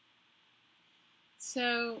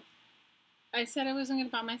 So I said I wasn't going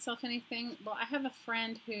to buy myself anything. Well, I have a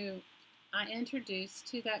friend who I introduced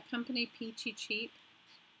to that company, Peachy Cheap.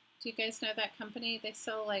 Do you guys know that company? They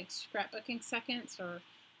sell like scrapbooking seconds or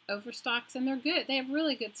overstocks, and they're good. They have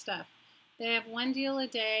really good stuff. They have one deal a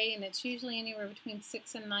day, and it's usually anywhere between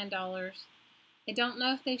 $6 and $9. I don't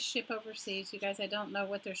know if they ship overseas. You guys, I don't know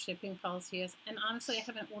what their shipping policy is. And honestly, I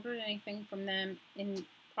haven't ordered anything from them in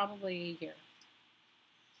probably a year.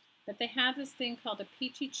 But they have this thing called a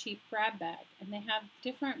Peachy Cheap grab bag, and they have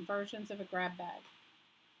different versions of a grab bag.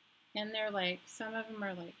 And they're like, some of them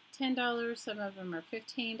are like $10, some of them are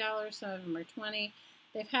 $15, some of them are $20.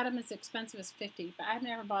 They've had them as expensive as $50, but I've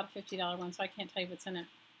never bought a $50 one, so I can't tell you what's in it.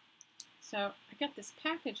 So I got this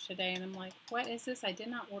package today, and I'm like, what is this? I did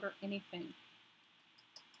not order anything.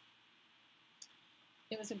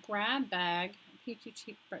 It was a grab bag, a Peachy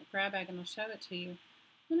Cheap grab bag, and I'll show it to you.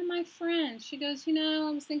 One of my friends, she goes, you know,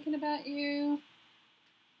 I was thinking about you.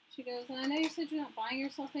 She goes, and I know you said you're not buying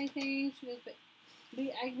yourself anything. She goes, but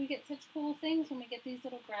we get such cool things when we get these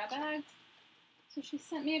little grab bags. So she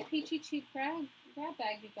sent me a Peachy Cheap grab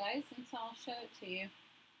bag, you guys, and so I'll show it to you.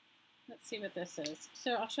 Let's see what this is.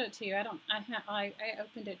 So I'll show it to you. I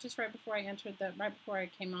opened it just right before I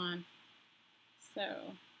came on. So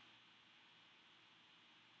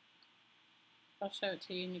I'll show it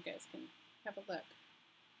to you and you guys can have a look.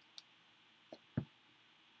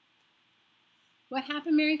 What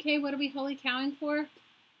happened, Mary Kay? What are we holy cowing for?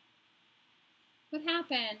 What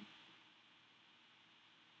happened?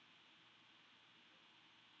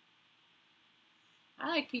 I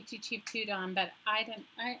like Peachy Cheap too, Dawn, but I'm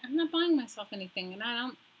not buying myself anything, and I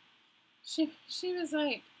don't. She was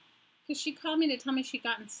like, because she called me to tell me she'd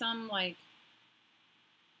gotten some like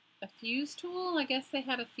a fuse tool. I guess they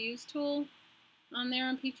had a fuse tool on there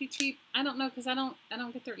on Peachy Cheap. I don't know because I don't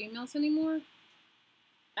get their emails anymore.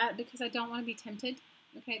 Because I don't want to be tempted.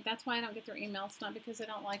 Okay, that's why I don't get their emails, not because I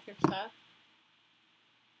don't like their stuff.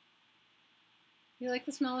 You like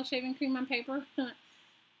the smell of shaving cream on paper?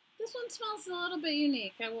 This one smells a little bit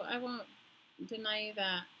unique. I won't deny you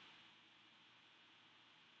that.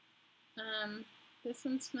 This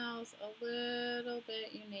one smells a little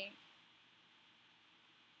bit unique.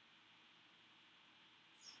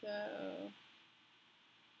 So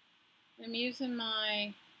I'm using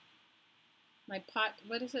my pot,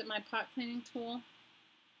 what is it, my pot cleaning tool.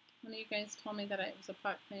 One of you guys told me that it was a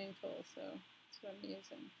pot cleaning tool, so that's what I'm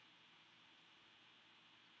using.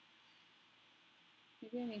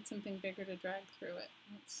 Maybe I need something bigger to drag through it.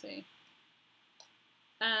 Let's see.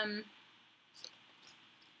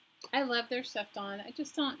 I love their stuff, Dawn. I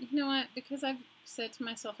just don't, you know what, because I've said to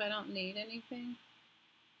myself I don't need anything.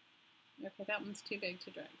 Okay, that one's too big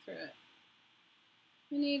to drag through it.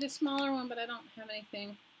 I need a smaller one, but I don't have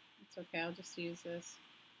anything. It's okay, I'll just use this.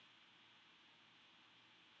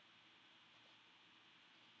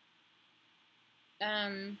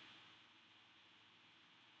 I've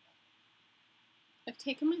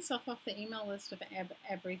taken myself off the email list of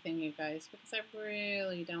everything, you guys, because I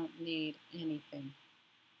really don't need anything.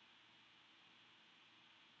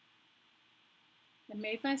 I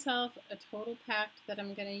made myself a total pact that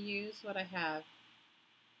I'm going to use what I have.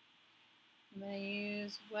 I'm going to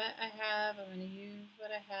use what I have, I'm going to use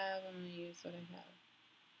what I have, I'm going to use what I have.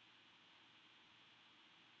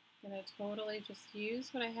 I'm going to totally just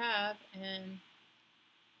use what I have and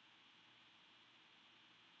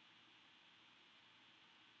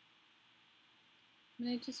I'm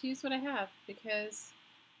going to just use what I have because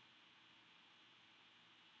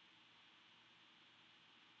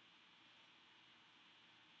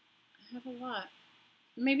I have a lot.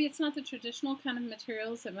 Maybe it's not the traditional kind of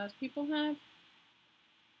materials that most people have,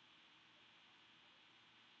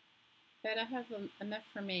 but I have enough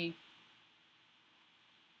for me.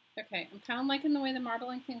 Okay, I'm kind of liking the way the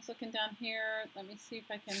marbling thing's looking down here. Let me see if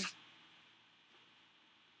I can,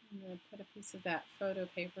 I'm going to put a piece of that photo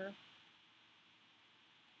paper.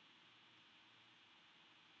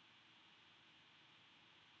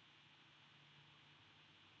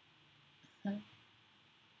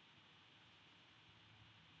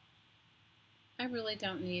 I really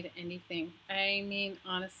don't need anything. I mean,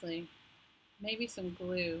 honestly, maybe some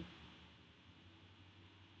glue.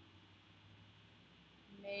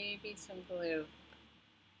 Maybe some glue.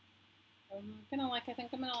 I think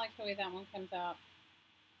I'm gonna like the way that one comes out.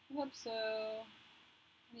 I hope so.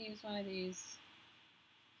 I'm gonna use one of these.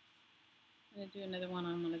 I'm gonna do another one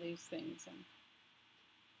on one of these things. And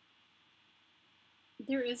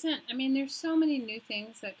there isn't, I mean, there's so many new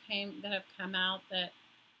things that have come out that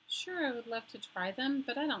sure I would love to try them,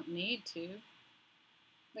 but I don't need to.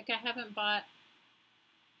 Like I haven't bought,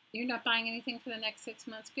 you're not buying anything for the next 6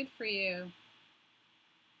 months. Good for you.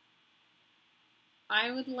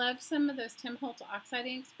 I would love some of those Tim Holtz oxide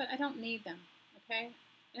inks, but I don't need them, okay?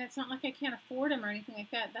 And it's not like I can't afford them or anything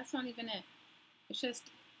like that. That's not even it. It's just,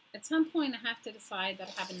 at some point I have to decide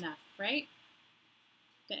that I have enough, right?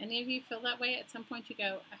 Do any of you feel that way? At some point you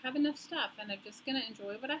go, I have enough stuff and I'm just going to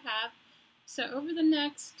enjoy what I have. So over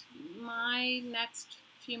my next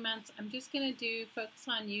few months, I'm just going to focus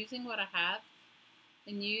on using what I have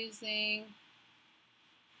and using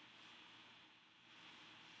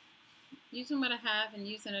what I have and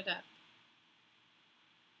using it up.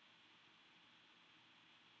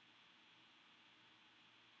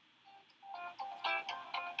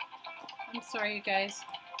 I'm sorry, you guys.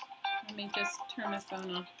 Let me just turn my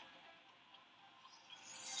phone off.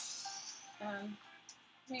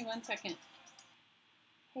 Give me 1 second.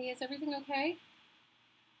 Hey, is everything okay?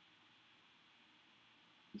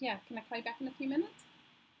 Yeah, can I call you back in a few minutes?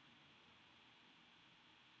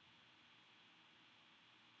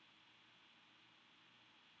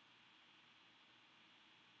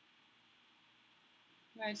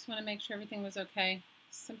 I just want to make sure everything was okay.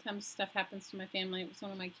 Sometimes stuff happens to my family. It was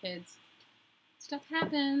one of my kids. Stuff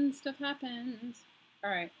happens. Stuff happens. All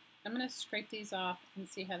right, I'm going to scrape these off and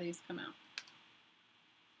see how these come out.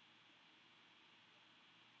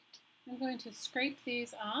 I'm going to scrape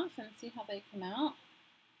these off and see how they come out.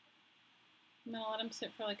 I'm going to let them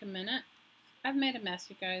sit for like a minute. I've made a mess,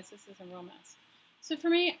 you guys. This is a real mess. So for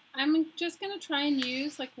me, I'm just going to try and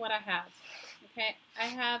use like what I have. Okay, I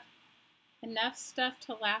have enough stuff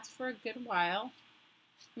to last for a good while.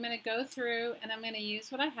 I'm going to go through and I'm going to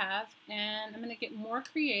use what I have, and I'm going to get more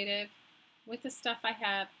creative with the stuff I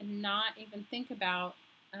have and not even think about,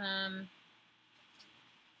 I'm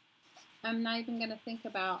not even going to think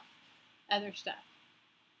about other stuff.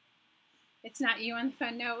 It's not you on the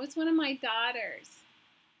phone. No, it was one of my daughters.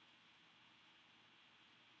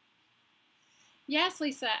 Yes,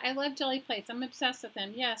 Lisa, I love jelly plates. I'm obsessed with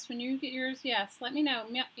them. Yes, when you get yours, yes, let me know.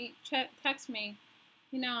 Text me.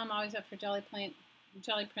 You know I'm always up for jelly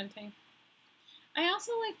printing. I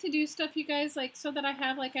also like to do stuff, you guys, like so that I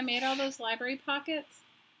have, like I made all those library pockets.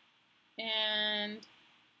 And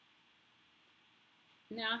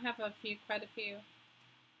now I have quite a few.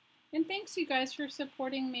 And thanks you guys for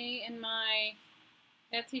supporting me in my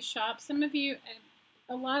Etsy shop. Some of you,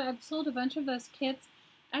 I've sold a bunch of those kits.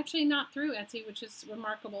 Actually, not through Etsy, which is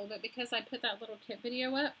remarkable, but because I put that little kit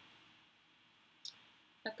video up,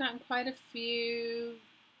 I've gotten quite a few,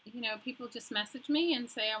 people just message me and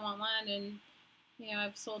say I want one, and,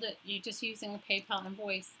 I've sold it just using a PayPal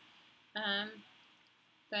invoice.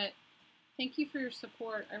 But thank you for your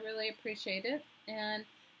support. I really appreciate it. And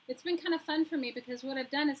it's been kind of fun for me because what I've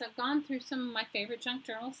done is I've gone through some of my favorite junk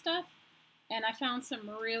journal stuff, and I found some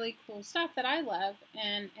really cool stuff that I love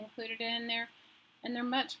and included it in there. And they're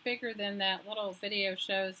much bigger than that little video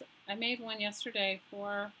shows. I made one yesterday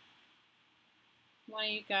for one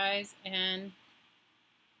of you guys, and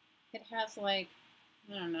it has like,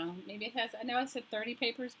 I don't know, maybe it has, I know I said 30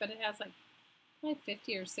 papers, but it has like probably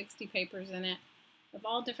 50 or 60 papers in it of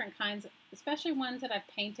all different kinds, especially ones that I've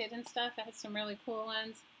painted and stuff. I have some really cool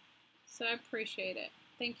ones, so I appreciate it.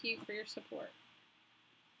 Thank you for your support.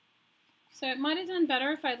 So it might have done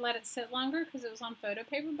better if I'd let it sit longer because it was on photo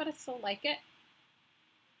paper, but I still like it.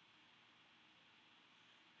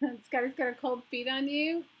 Scotty's got a cold feet on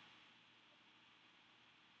you.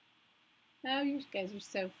 Oh, you guys are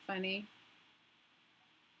so funny.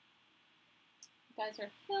 You guys are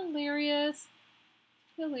hilarious.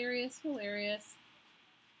 Hilarious, hilarious.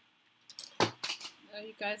 Oh,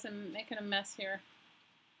 you guys, I'm making a mess here.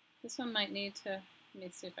 This one might need to, let me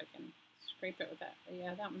see if I can scrape it with that. But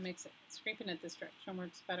yeah, that one makes it, scraping it this direction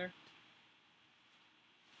works better.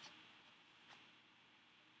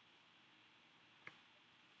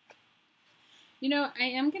 You know, I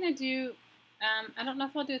am going to do, I don't know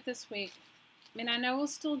if I'll do it this week. I mean, I know we'll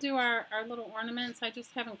still do our little ornaments. I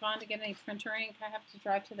just haven't gone to get any printer ink. I have to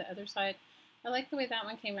drive to the other side. I like the way that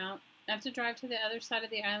one came out. I have to drive to the other side of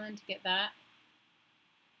the island to get that.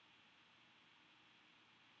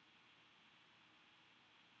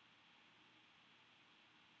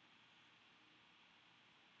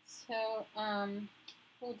 So,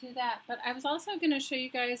 we'll do that. But I was also going to show you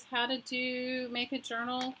guys how to make a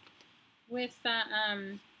journal with, do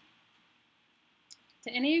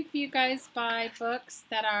any of you guys buy books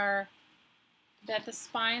that the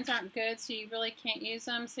spines aren't good, so you really can't use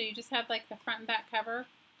them, so you just have like the front and back cover,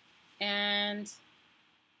 and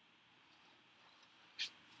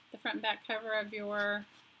the front and back cover of your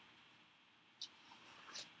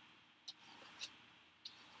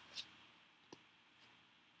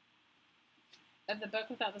the book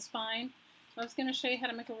without the spine? I was going to show you how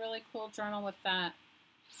to make a really cool journal with that.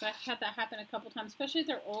 So I've had that happen a couple times, especially if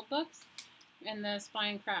they're old books and the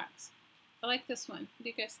spine cracks. I like this one. What do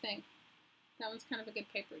you guys think? That one's kind of a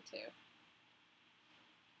good paper too.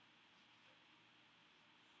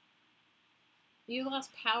 You lost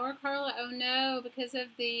power, Carla? Oh no, because of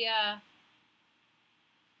the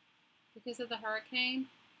hurricane.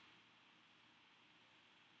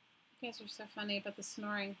 You guys are so funny about the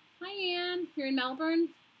snoring. Hi, Ann. You're in Melbourne?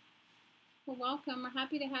 Well, welcome. We're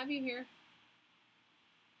happy to have you here.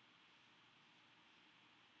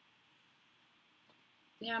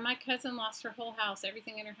 Yeah, my cousin lost her whole house,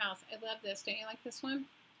 everything in her house. I love this. Don't you like this one?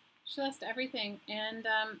 She lost everything, and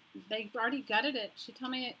they already gutted it. She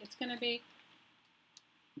told me it's going to be...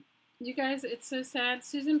 You guys, it's so sad.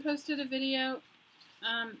 Susan posted a video,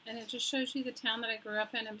 and it just shows you the town that I grew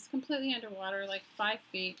up in. It was completely underwater, like 5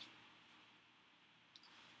 feet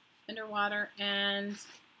underwater, and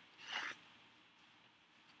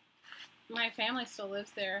my family still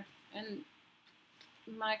lives there, and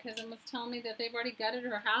my cousin was telling me that they've already gutted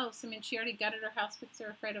her house. I mean, she already gutted her house because they're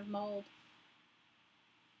afraid of mold.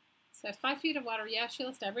 So 5 feet of water, yeah, she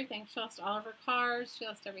lost everything. She lost all of her cars, she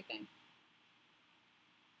lost everything.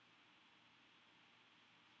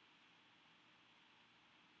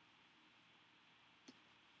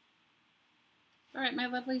 All right, my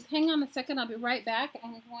lovelies, hang on a second. I'll be right back.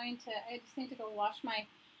 I just need to go wash my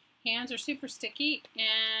hands. They're super sticky,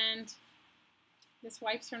 and this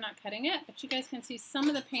wipes are not cutting it. But you guys can see some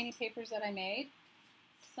of the painting papers that I made.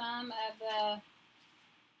 Some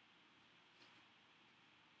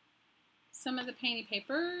of the painting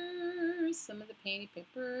papers.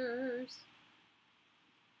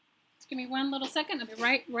 Just give me one little second. I'll be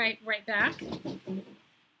right back.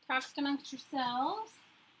 Talk amongst yourselves.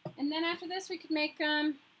 And then after this, we could make,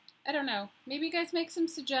 I don't know, maybe you guys make some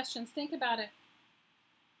suggestions. Think about it.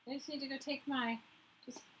 I just need to go take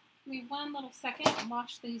just give me one little second and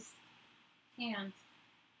wash these hands.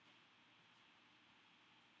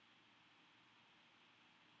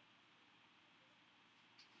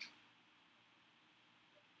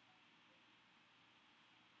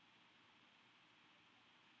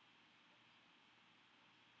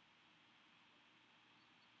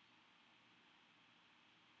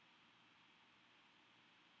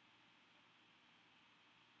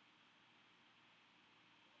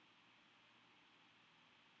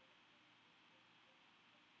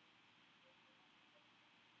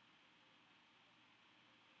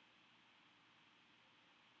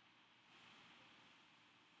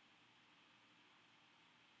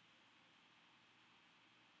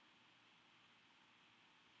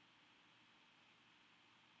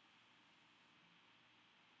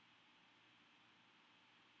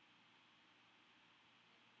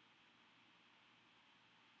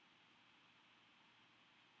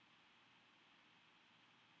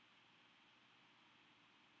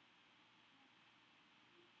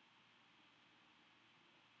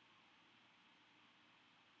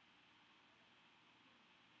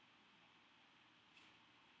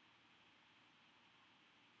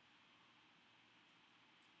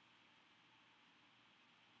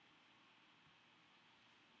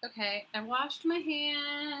 Okay, I washed my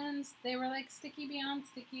hands. They were like sticky beyond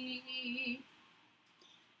sticky.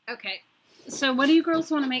 Okay, so what do you girls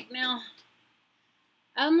want to make now?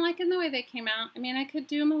 I'm liking the way they came out. I mean, I could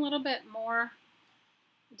do them a little bit more.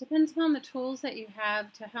 It depends upon the tools that you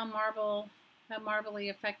have to how marbly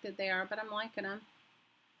affected they are, but I'm liking them.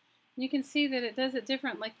 You can see that it does it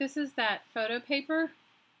different. Like this is that photo paper,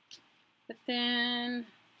 but then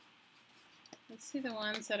let's see the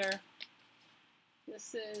ones that are,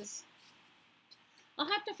 I'll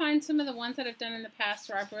have to find some of the ones that I've done in the past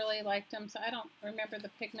where I've really liked them, so I don't remember the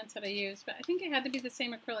pigments that I used, but I think it had to be the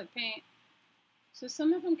same acrylic paint. So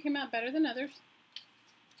some of them came out better than others.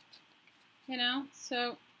 you know,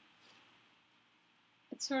 so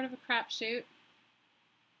it's sort of a crapshoot.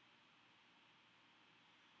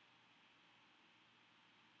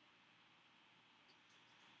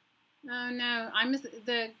 Oh no,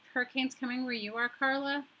 the hurricane's coming where you are,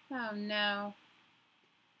 Carla? Oh no.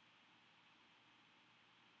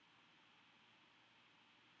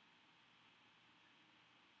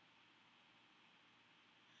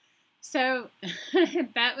 So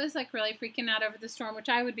Bet was like really freaking out over the storm, which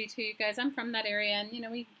I would be too, you guys. I'm from that area, and you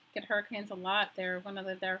know, we get hurricanes a lot there when I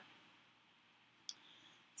live there.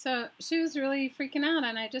 So she was really freaking out,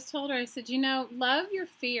 and I just told her, I said, you know, love your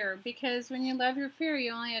fear, because when you love your fear,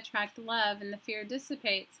 you only attract love, and the fear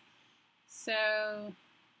dissipates. So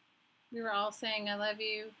we were all saying, I love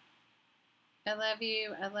you, I love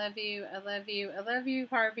you, I love you, I love you, I love you,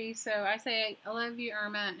 Harvey. So I say, I love you,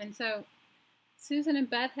 Irma. And so Susan and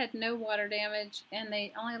Beth had no water damage, and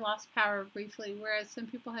they only lost power briefly, whereas some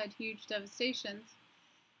people had huge devastations.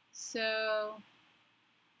 So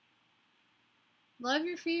love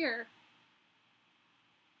your fear.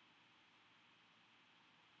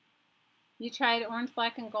 You tried orange,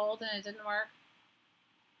 black, and gold, and it didn't work.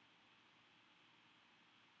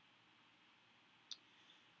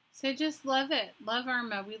 So just love it. Love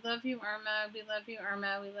Irma. We love you, Irma. We love you,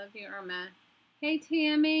 Irma. We love you, Irma. Hey,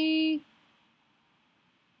 Tammy.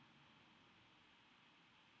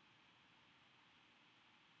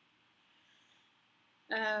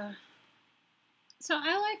 So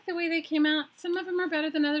I like the way they came out. Some of them are better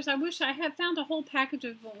than others. I wish I had found a whole package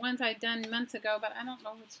of ones I'd done months ago, but I don't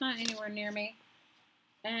know. It's not anywhere near me.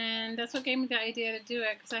 And that's what gave me the idea to do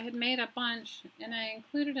it, because I had made a bunch, and I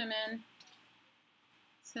included them in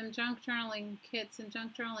some junk journaling kits and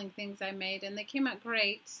junk journaling things I made, and they came out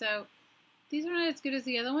great. So these are not as good as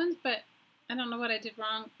the other ones, but I don't know what I did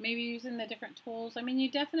wrong. Maybe using the different tools. I mean,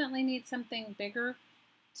 you definitely need something bigger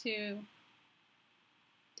to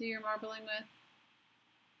do your marbling with.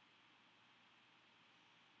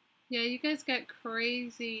 Yeah, you guys got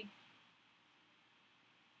crazy.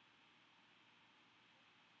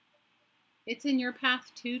 It's in your path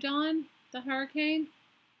too, Dawn, the hurricane.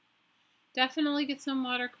 Definitely get some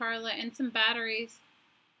water, Carla, and some batteries.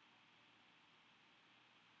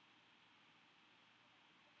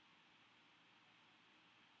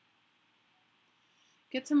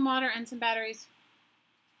 Get some water and some batteries.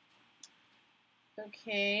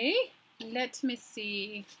 Okay, let me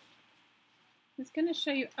see. It's going to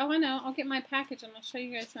show you. Oh, I know. I'll get my package and I'll show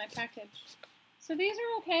you guys my package. So these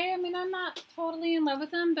are okay. I mean, I'm not totally in love with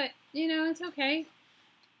them, but, you know, it's okay.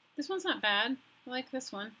 This one's not bad. I like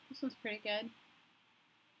this one. This one's pretty good.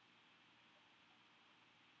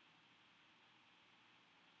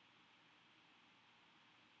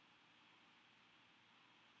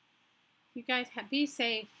 You guys be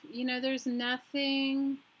safe. You know, there's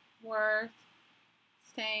nothing worth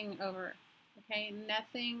staying over. Okay?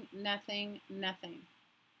 Nothing, nothing, nothing.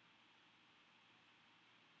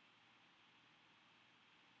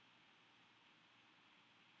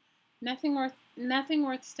 Nothing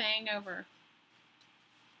worth staying over.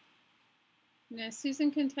 Now,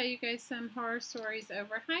 Susan can tell you guys some horror stories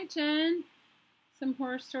over. Hi, Jen. Some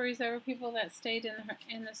horror stories over people that stayed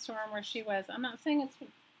in the storm where she was. I'm not saying it's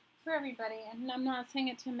for everybody, and I'm not saying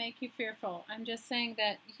it to make you fearful. I'm just saying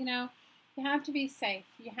that, you know, you have to be safe.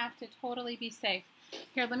 You have to totally be safe.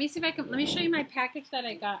 Here, let me see if I can, let me show you my package that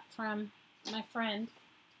I got from my friend.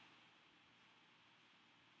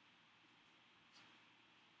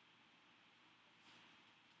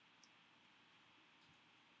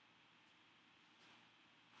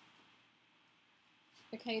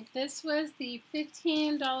 Okay, this was the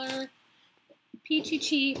 $15 Peachy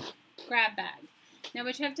Cheap grab bag. Now,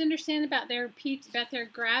 what you have to understand about their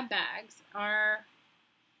grab bags are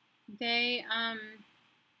they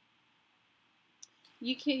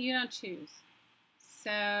you don't choose.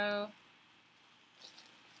 So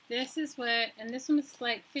this is what, and this one was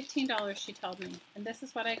like $15, she told me, and this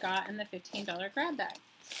is what I got in the $15 grab bag.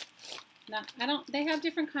 Now they have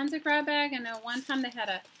different kinds of grab bag. I know one time they had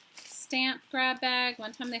a stamp grab bag.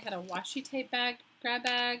 One time they had a washi tape grab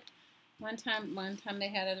bag. One time they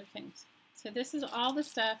had other things. So this is all the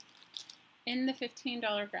stuff in the $15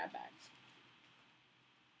 grab bag.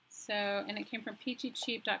 So, and it came from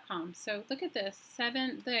peachycheap.com. So look at this,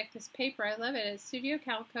 this paper, I love it. It's Studio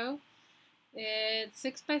Calico. It's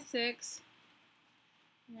 6x6,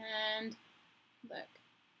 and look.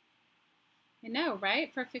 I know,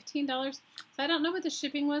 right? For $15. So I don't know what the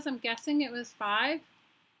shipping was. I'm guessing it was $5.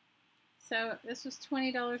 So this was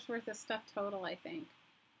 $20 worth of stuff total, I think.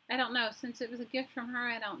 I don't know. Since it was a gift from her,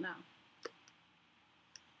 I don't know.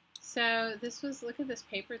 So this was, look at this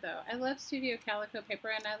paper though. I love Studio Calico paper,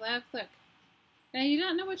 and I love, look, Now you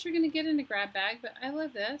don't know what you're going to get in a grab bag, but I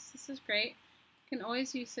love this. This is great. You can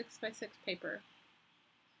always use 6x6 paper.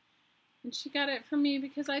 And she got it for me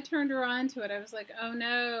because I turned her on to it. I was like, oh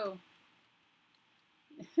no.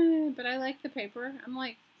 But I like the paper. I'm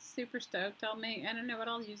like super stoked. I don't know what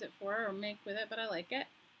I'll use it for or make with it, but I like it.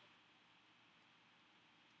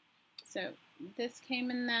 So this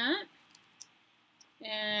came in that.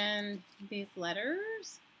 And these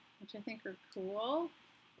letters, which I think are cool.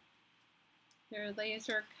 They're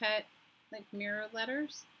laser cut, like mirror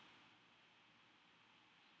letters.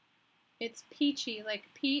 It's peachy, like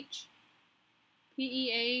peach.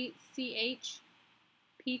 P-E-A-C-H.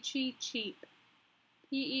 Peachy cheap.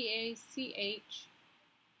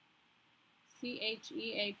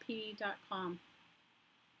 Peachcheap.com.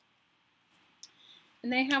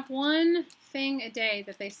 And they have one thing a day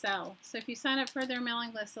that they sell. So if you sign up for their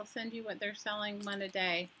mailing list, they'll send you what they're selling one a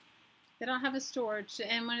day. They don't have a storage,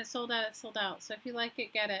 and when it's sold out, it's sold out. So if you like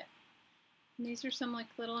it, get it. And these are some like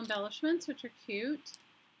little embellishments, which are cute.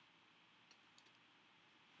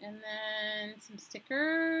 And then some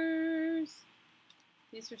stickers.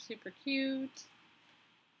 These are super cute.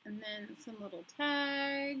 And then some little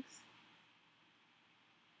tags.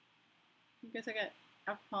 I guess I got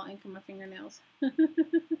alcohol ink on my fingernails. And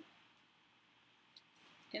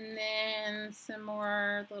then some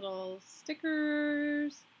more little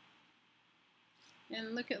stickers.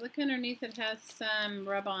 And look underneath, it has some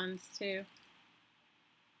rub-ons too.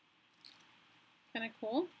 Kind of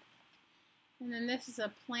cool. And then this is a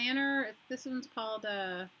planner. This one's called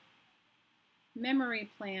a memory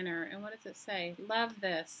planner. And what does it say? Love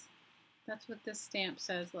this. That's what this stamp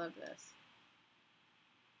says, love this.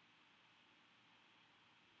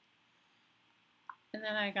 And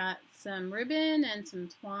then I got some ribbon and some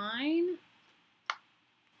twine.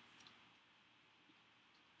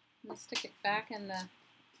 Let me stick it back in the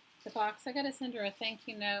box. I gotta send her a thank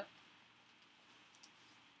you note.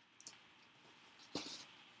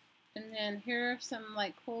 And then here are some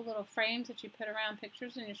like cool little frames that you put around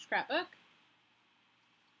pictures in your scrapbook.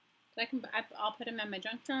 So I'll put them in my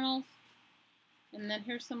junk journals. And then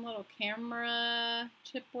here's some little camera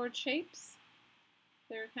chipboard shapes.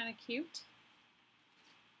 They're kind of cute.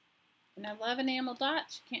 And I love enamel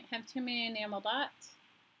dots. You can't have too many enamel dots.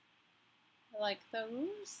 I like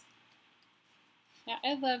those. Yeah,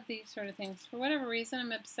 I love these sort of things. For whatever reason,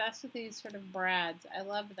 I'm obsessed with these sort of brads. I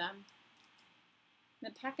love them.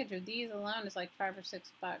 And the package of these alone is like $5 or $6,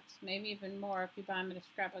 maybe even more if you buy them at a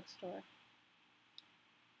scrapbook store.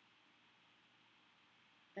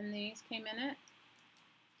 And these came in it.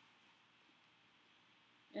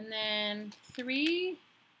 And then 3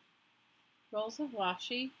 rolls of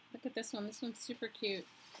washi. Look at this one. This one's super cute.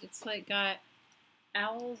 It's like got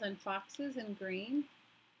owls and foxes in green.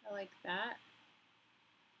 I like that.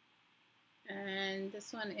 And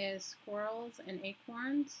this one is squirrels and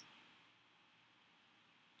acorns.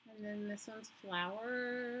 And then this one's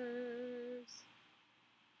flowers.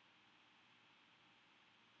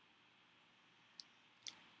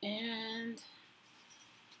 And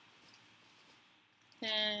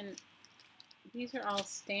then these are all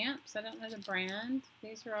stamps. I don't know the brand.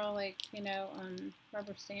 These are all like, you know,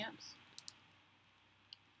 rubber stamps.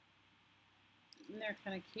 And they're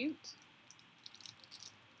kind of cute.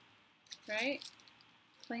 Right?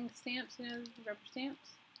 Cling stamps, you know, rubber stamps.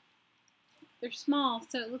 They're small,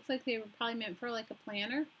 so it looks like they were probably meant for like a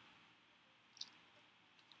planner.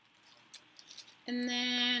 And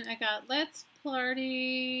then I got Let's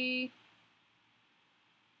Party,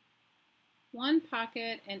 1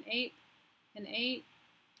 pocket, and 8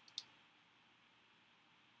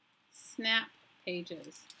 snap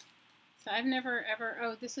pages. So I've never ever,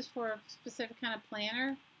 oh, this is for a specific kind of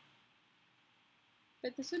planner.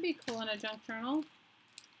 But this would be cool in a junk journal.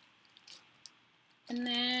 And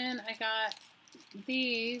then I got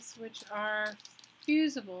these, which are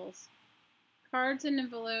fusibles. Cards and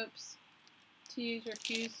envelopes to use your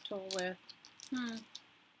fuse tool with. I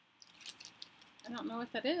don't know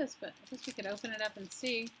what that is, but I guess we could open it up and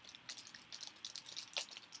see.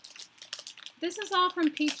 This is all from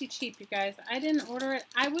Peachy Cheap, you guys. I didn't order it.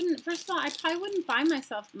 I wouldn't, first of all, I probably wouldn't buy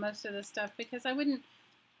myself most of this stuff because I'm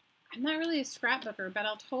not really a scrapbooker, but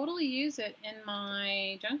I'll totally use it in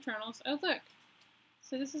my junk journals. Oh, look.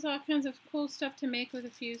 So this is all kinds of cool stuff to make with a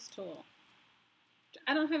fuse tool.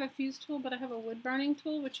 I don't have a fuse tool, but I have a wood burning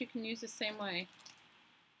tool, which you can use the same way.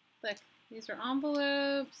 Look, these are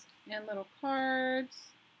envelopes and little cards.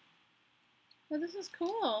 Oh, this is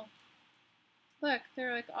cool. Look,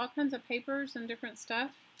 they're like all kinds of papers and different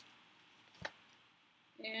stuff.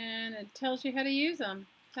 And it tells you how to use them.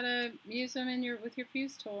 How to use them with your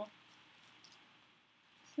fuse tool.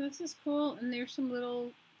 So this is cool, and there's some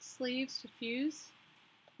little sleeves to fuse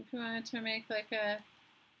if you wanted to make like a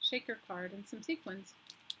shaker card and some sequins.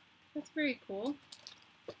 That's very cool.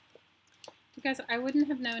 Because I wouldn't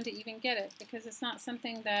have known to even get it because it's not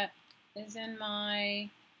something that is in my,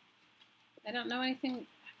 I don't know anything.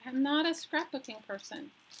 I'm not a scrapbooking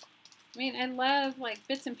person. I mean, I love like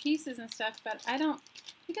bits and pieces and stuff, but I don't,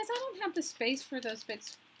 because I don't have the space for those big,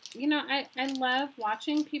 you know, I love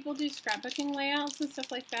watching people do scrapbooking layouts and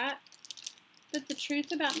stuff like that. But the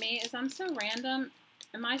truth about me is I'm so random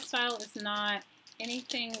and my style is not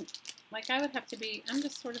anything, like I would have to be, I'm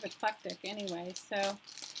just sort of eclectic anyway, so,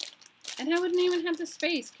 and I wouldn't even have the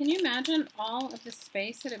space. Can you imagine all of the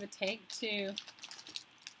space that it would take to,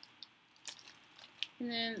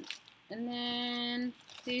 and then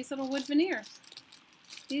these little wood veneers.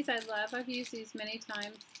 These I love. I've used these many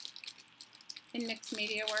times in mixed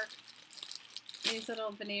media work. These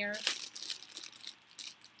little veneers.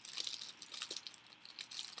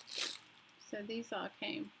 So these all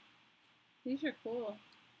came. These are cool,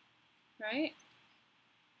 right?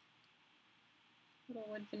 Little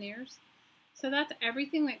wood veneers. So that's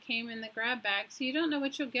everything that came in the grab bag. So you don't know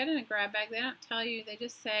what you'll get in a grab bag. They don't tell you. They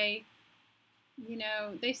just say, you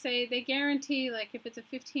know, they say they guarantee, like if it's a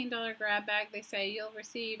 $15 grab bag, they say you'll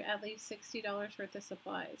receive at least $60 worth of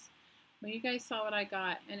supplies. Well, you guys saw what I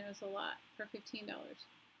got, and it was a lot for $15.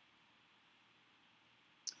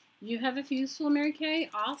 You have a fuse full, Mary Kay?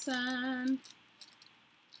 Awesome.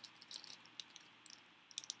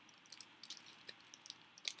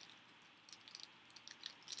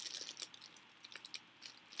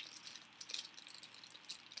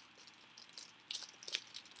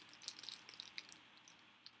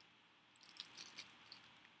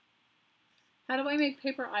 How do I make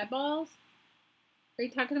paper eyeballs? Are you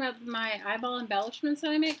talking about my eyeball embellishments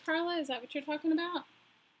that I make, Carla? Is that what you're talking about?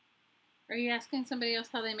 Or are you asking somebody else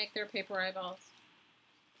how they make their paper eyeballs?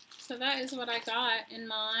 So that is what I got in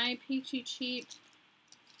my Peachy Cheap.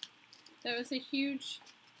 That was a huge,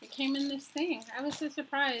 it came in this thing. I was so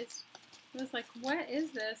surprised. I was like, what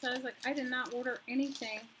is this? I was like, I did not order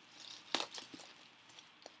anything.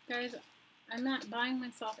 Guys, I'm not buying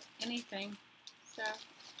myself anything. So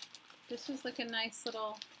this was like a nice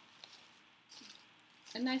little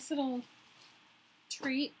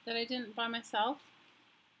treat that I didn't buy myself.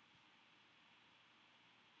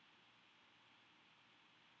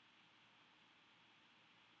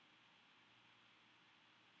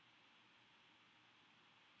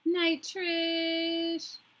 Night,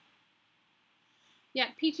 Trish. Yeah,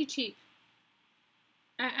 Peachy Cheap.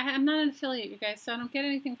 I'm not an affiliate, you guys, so I don't get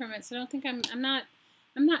anything from it. So don't think I'm not,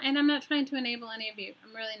 and I'm not trying to enable any of you.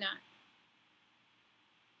 I'm really not.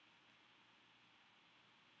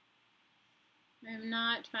 I'm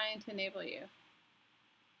not trying to enable you.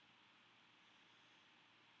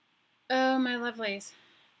 Oh, my lovelies.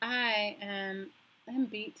 I'm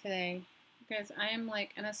beat today. Guys, I am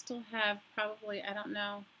like, and I still have probably, I don't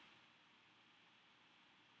know.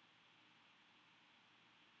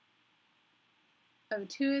 Oh,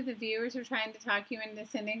 2 of the viewers are trying to talk you into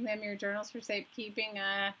sending them your journals for safekeeping.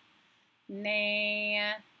 Nah.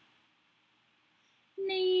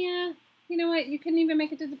 You know what? You couldn't even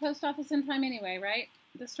make it to the post office in time anyway, right?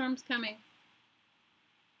 The storm's coming.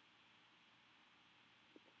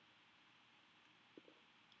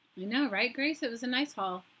 I know, right, Grace? It was a nice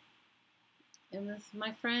haul. It was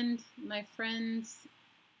my friend's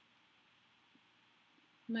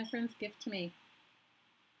gift to me.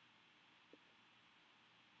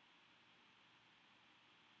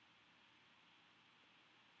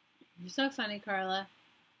 You're so funny, Carla.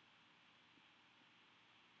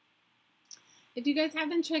 If you guys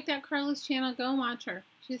haven't checked out Carla's channel, go and watch her.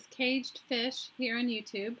 She's Caged Fish here on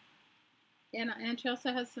YouTube. And she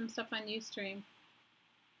also has some stuff on Ustream.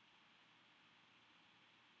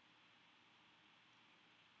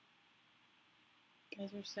 You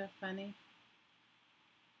guys are so funny.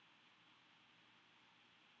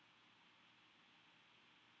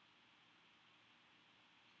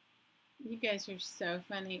 You guys are so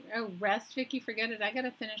funny. Oh, rest, Vicky, forget it. I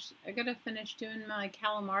gotta finish doing my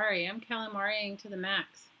calamari. I'm calamariing to the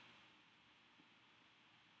max.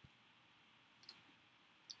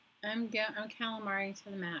 I'm calamariing to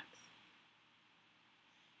the max.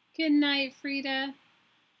 Good night, Frida.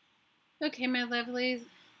 Okay, my lovelies.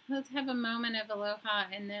 Let's have a moment of aloha,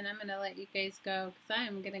 and then I'm gonna let you guys go because I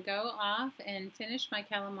am gonna go off and finish my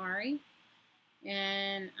calamari,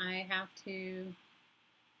 and I have to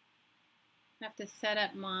set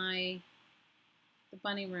up the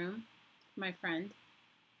bunny room for my friend.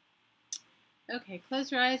 Okay,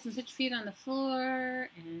 close your eyes and put your feet on the floor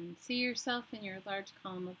and see yourself in your large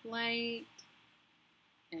column of light.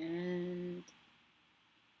 And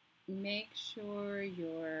make sure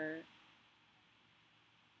your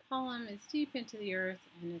column is deep into the earth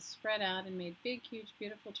and is spread out and made big, huge,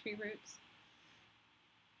 beautiful tree roots.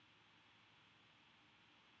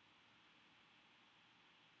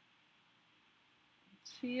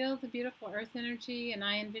 Feel the beautiful earth energy, and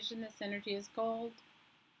I envision this energy as gold.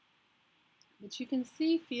 But you can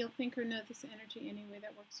see, feel, think, or know this energy any way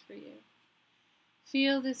that works for you.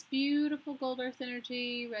 Feel this beautiful gold earth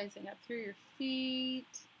energy rising up through your feet,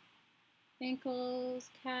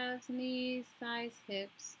 ankles, calves, knees, thighs,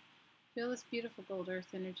 hips. Feel this beautiful gold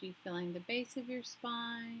earth energy filling the base of your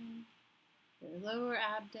spine, your lower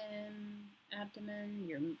abdomen,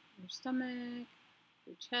 your stomach,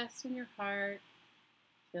 your chest, and your heart.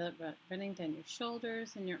 Feel it running down your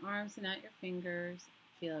shoulders and your arms and out your fingers.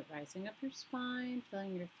 Feel it rising up your spine,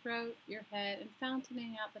 filling your throat, your head, and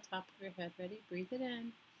fountaining out the top of your head. Ready? Breathe it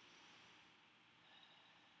in.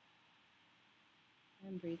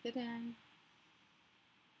 And breathe it in.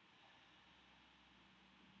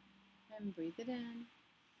 And breathe it in.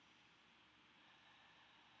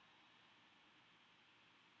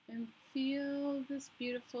 And feel this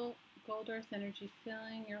beautiful gold earth energy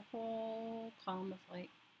filling your whole column of light.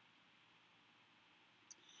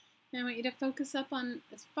 Now I want you to focus up on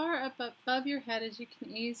as far up above your head as you can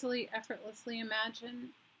easily, effortlessly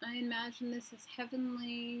imagine. I imagine this as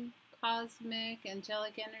heavenly, cosmic,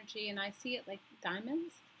 angelic energy, and I see it like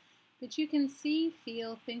diamonds. But you can see,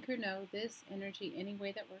 feel, think, or know this energy any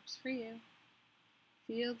way that works for you.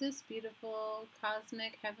 Feel this beautiful,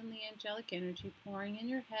 cosmic, heavenly, angelic energy pouring in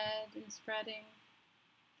your head and spreading,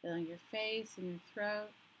 filling your face and your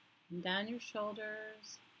throat, and down your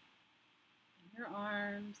shoulders, your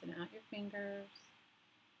arms and out your fingers.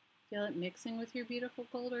 Feel it mixing with your beautiful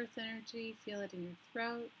gold earth energy. Feel it in your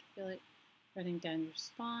throat. Feel it running down your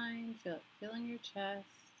spine. Feel it filling your chest.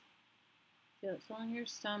 Feel it filling your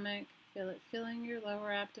stomach. Feel it filling your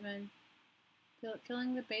lower abdomen. Feel it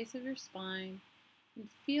filling the base of your spine. And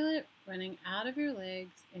feel it running out of your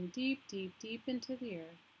legs and deep, deep, deep into the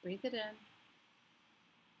earth. Breathe it in.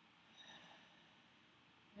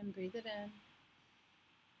 And breathe it in.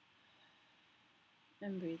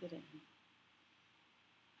 And breathe it in.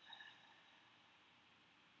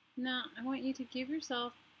 Now, I want you to give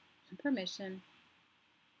yourself permission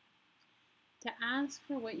to ask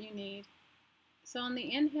for what you need. So on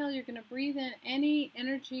the inhale, you're going to breathe in any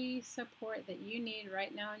energy support that you need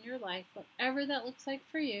right now in your life, whatever that looks like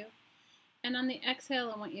for you. And on the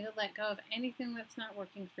exhale, I want you to let go of anything that's not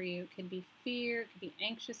working for you. It could be fear, it could be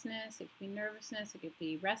anxiousness, it could be nervousness, it could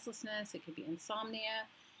be restlessness, it could be insomnia.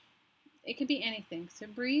 It could be anything. So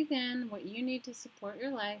breathe in what you need to support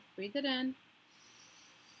your life. Breathe it in.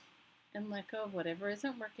 And let go of whatever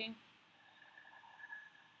isn't working.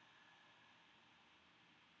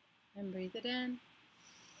 And breathe it in.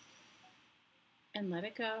 And let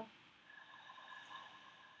it go.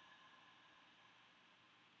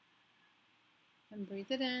 And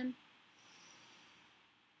breathe it in.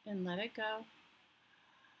 And let it go.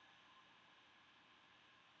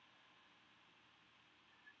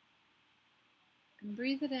 And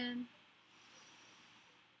breathe it in.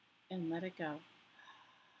 And let it go.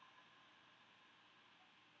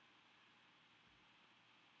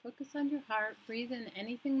 Focus on your heart. Breathe in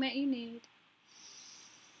anything that you need.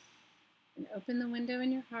 And open the window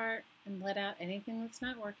in your heart and let out anything that's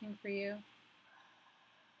not working for you.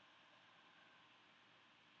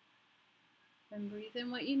 And breathe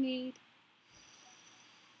in what you need.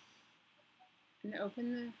 And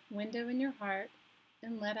open the window in your heart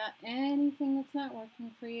and let out anything that's not working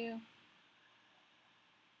for you.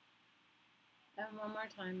 And one more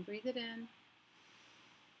time, breathe it in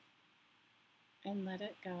and let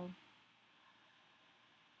it go.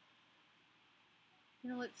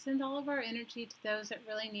 Now let's send all of our energy to those that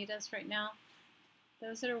really need us right now.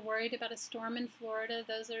 Those that are worried about a storm in Florida,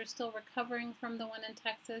 those that are still recovering from the one in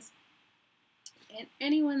Texas, and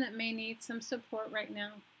anyone that may need some support right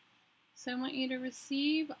now. So I want you to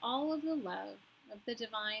receive all of the love of the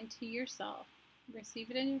divine to yourself. Receive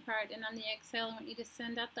it in your heart, and on the exhale, I want you to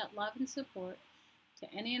send out that love and support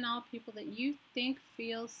to any and all people that you think,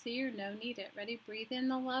 feel, see, or know need it. Ready? Breathe in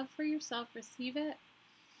the love for yourself. Receive it.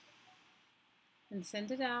 And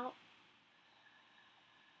send it out.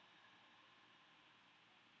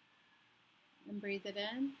 And breathe it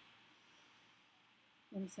in.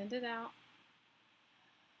 And send it out.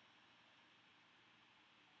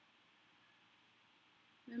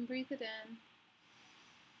 And breathe it in.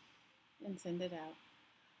 And send it out.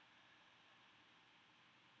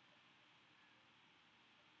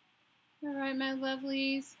 All right, my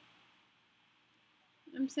lovelies.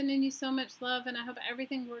 I'm sending you so much love, and I hope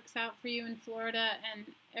everything works out for you in Florida, and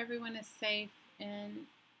everyone is safe, and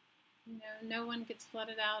no one gets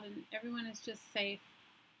flooded out, and everyone is just safe.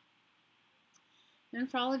 And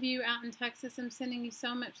for all of you out in Texas, I'm sending you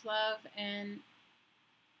so much love and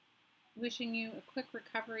wishing you a quick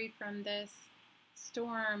recovery from this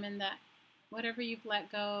storm, and that whatever you've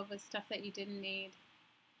let go of was stuff that you didn't need.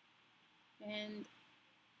 And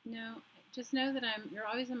just know that you're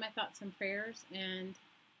always in my thoughts and prayers, and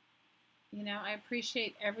I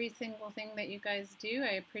appreciate every single thing that you guys do.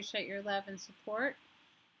 I appreciate your love and support.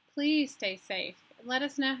 Please stay safe. Let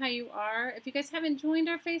us know how you are. If you guys haven't joined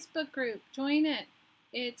our Facebook group, join it.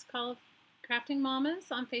 It's called Crafting Mamas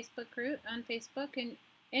on Facebook, and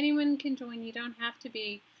anyone can join. You don't have to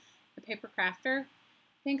be a paper crafter.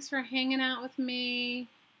 Thanks for hanging out with me.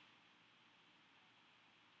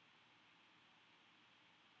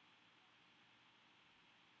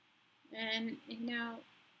 And,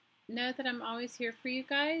 know that I'm always here for you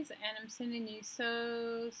guys, and I'm sending you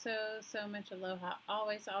so much aloha.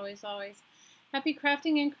 Always, always, always. Happy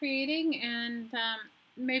crafting and creating, and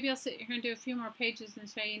maybe I'll sit here and do a few more pages and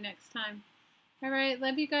show you next time. All right,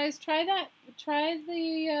 love you guys. Try that. Try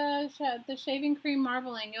the shaving cream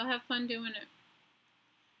marbling. You'll have fun doing it.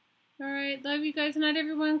 All right, love you guys. Not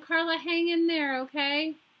everyone. Carla, hang in there,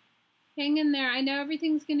 okay? Hang in there. I know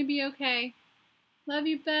everything's going to be okay. Love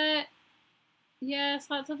you, Bet. Yes,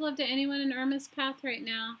 lots of love to anyone in Irma's path right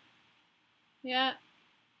now. Yeah.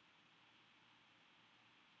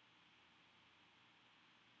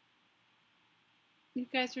 You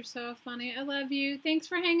guys are so funny. I love you. Thanks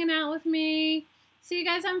for hanging out with me. See you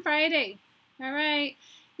guys on Friday. All right.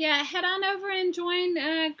 Yeah, head on over and join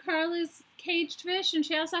Carla's Caged Fish, and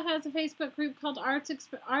she also has a Facebook group called Art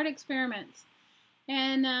Experiments.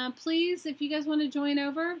 And please, if you guys want to join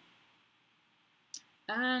over,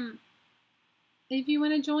 if you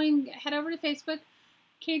want to join, head over to Facebook.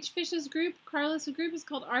 Caged Fish's group, Carla's group, is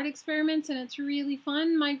called Art Experiments, and it's really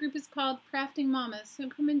fun. My group is called Crafting Mamas, so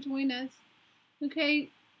come and join us. Okay,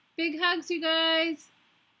 big hugs, you guys.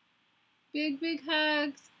 Big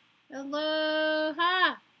hugs.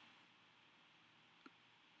 Aloha.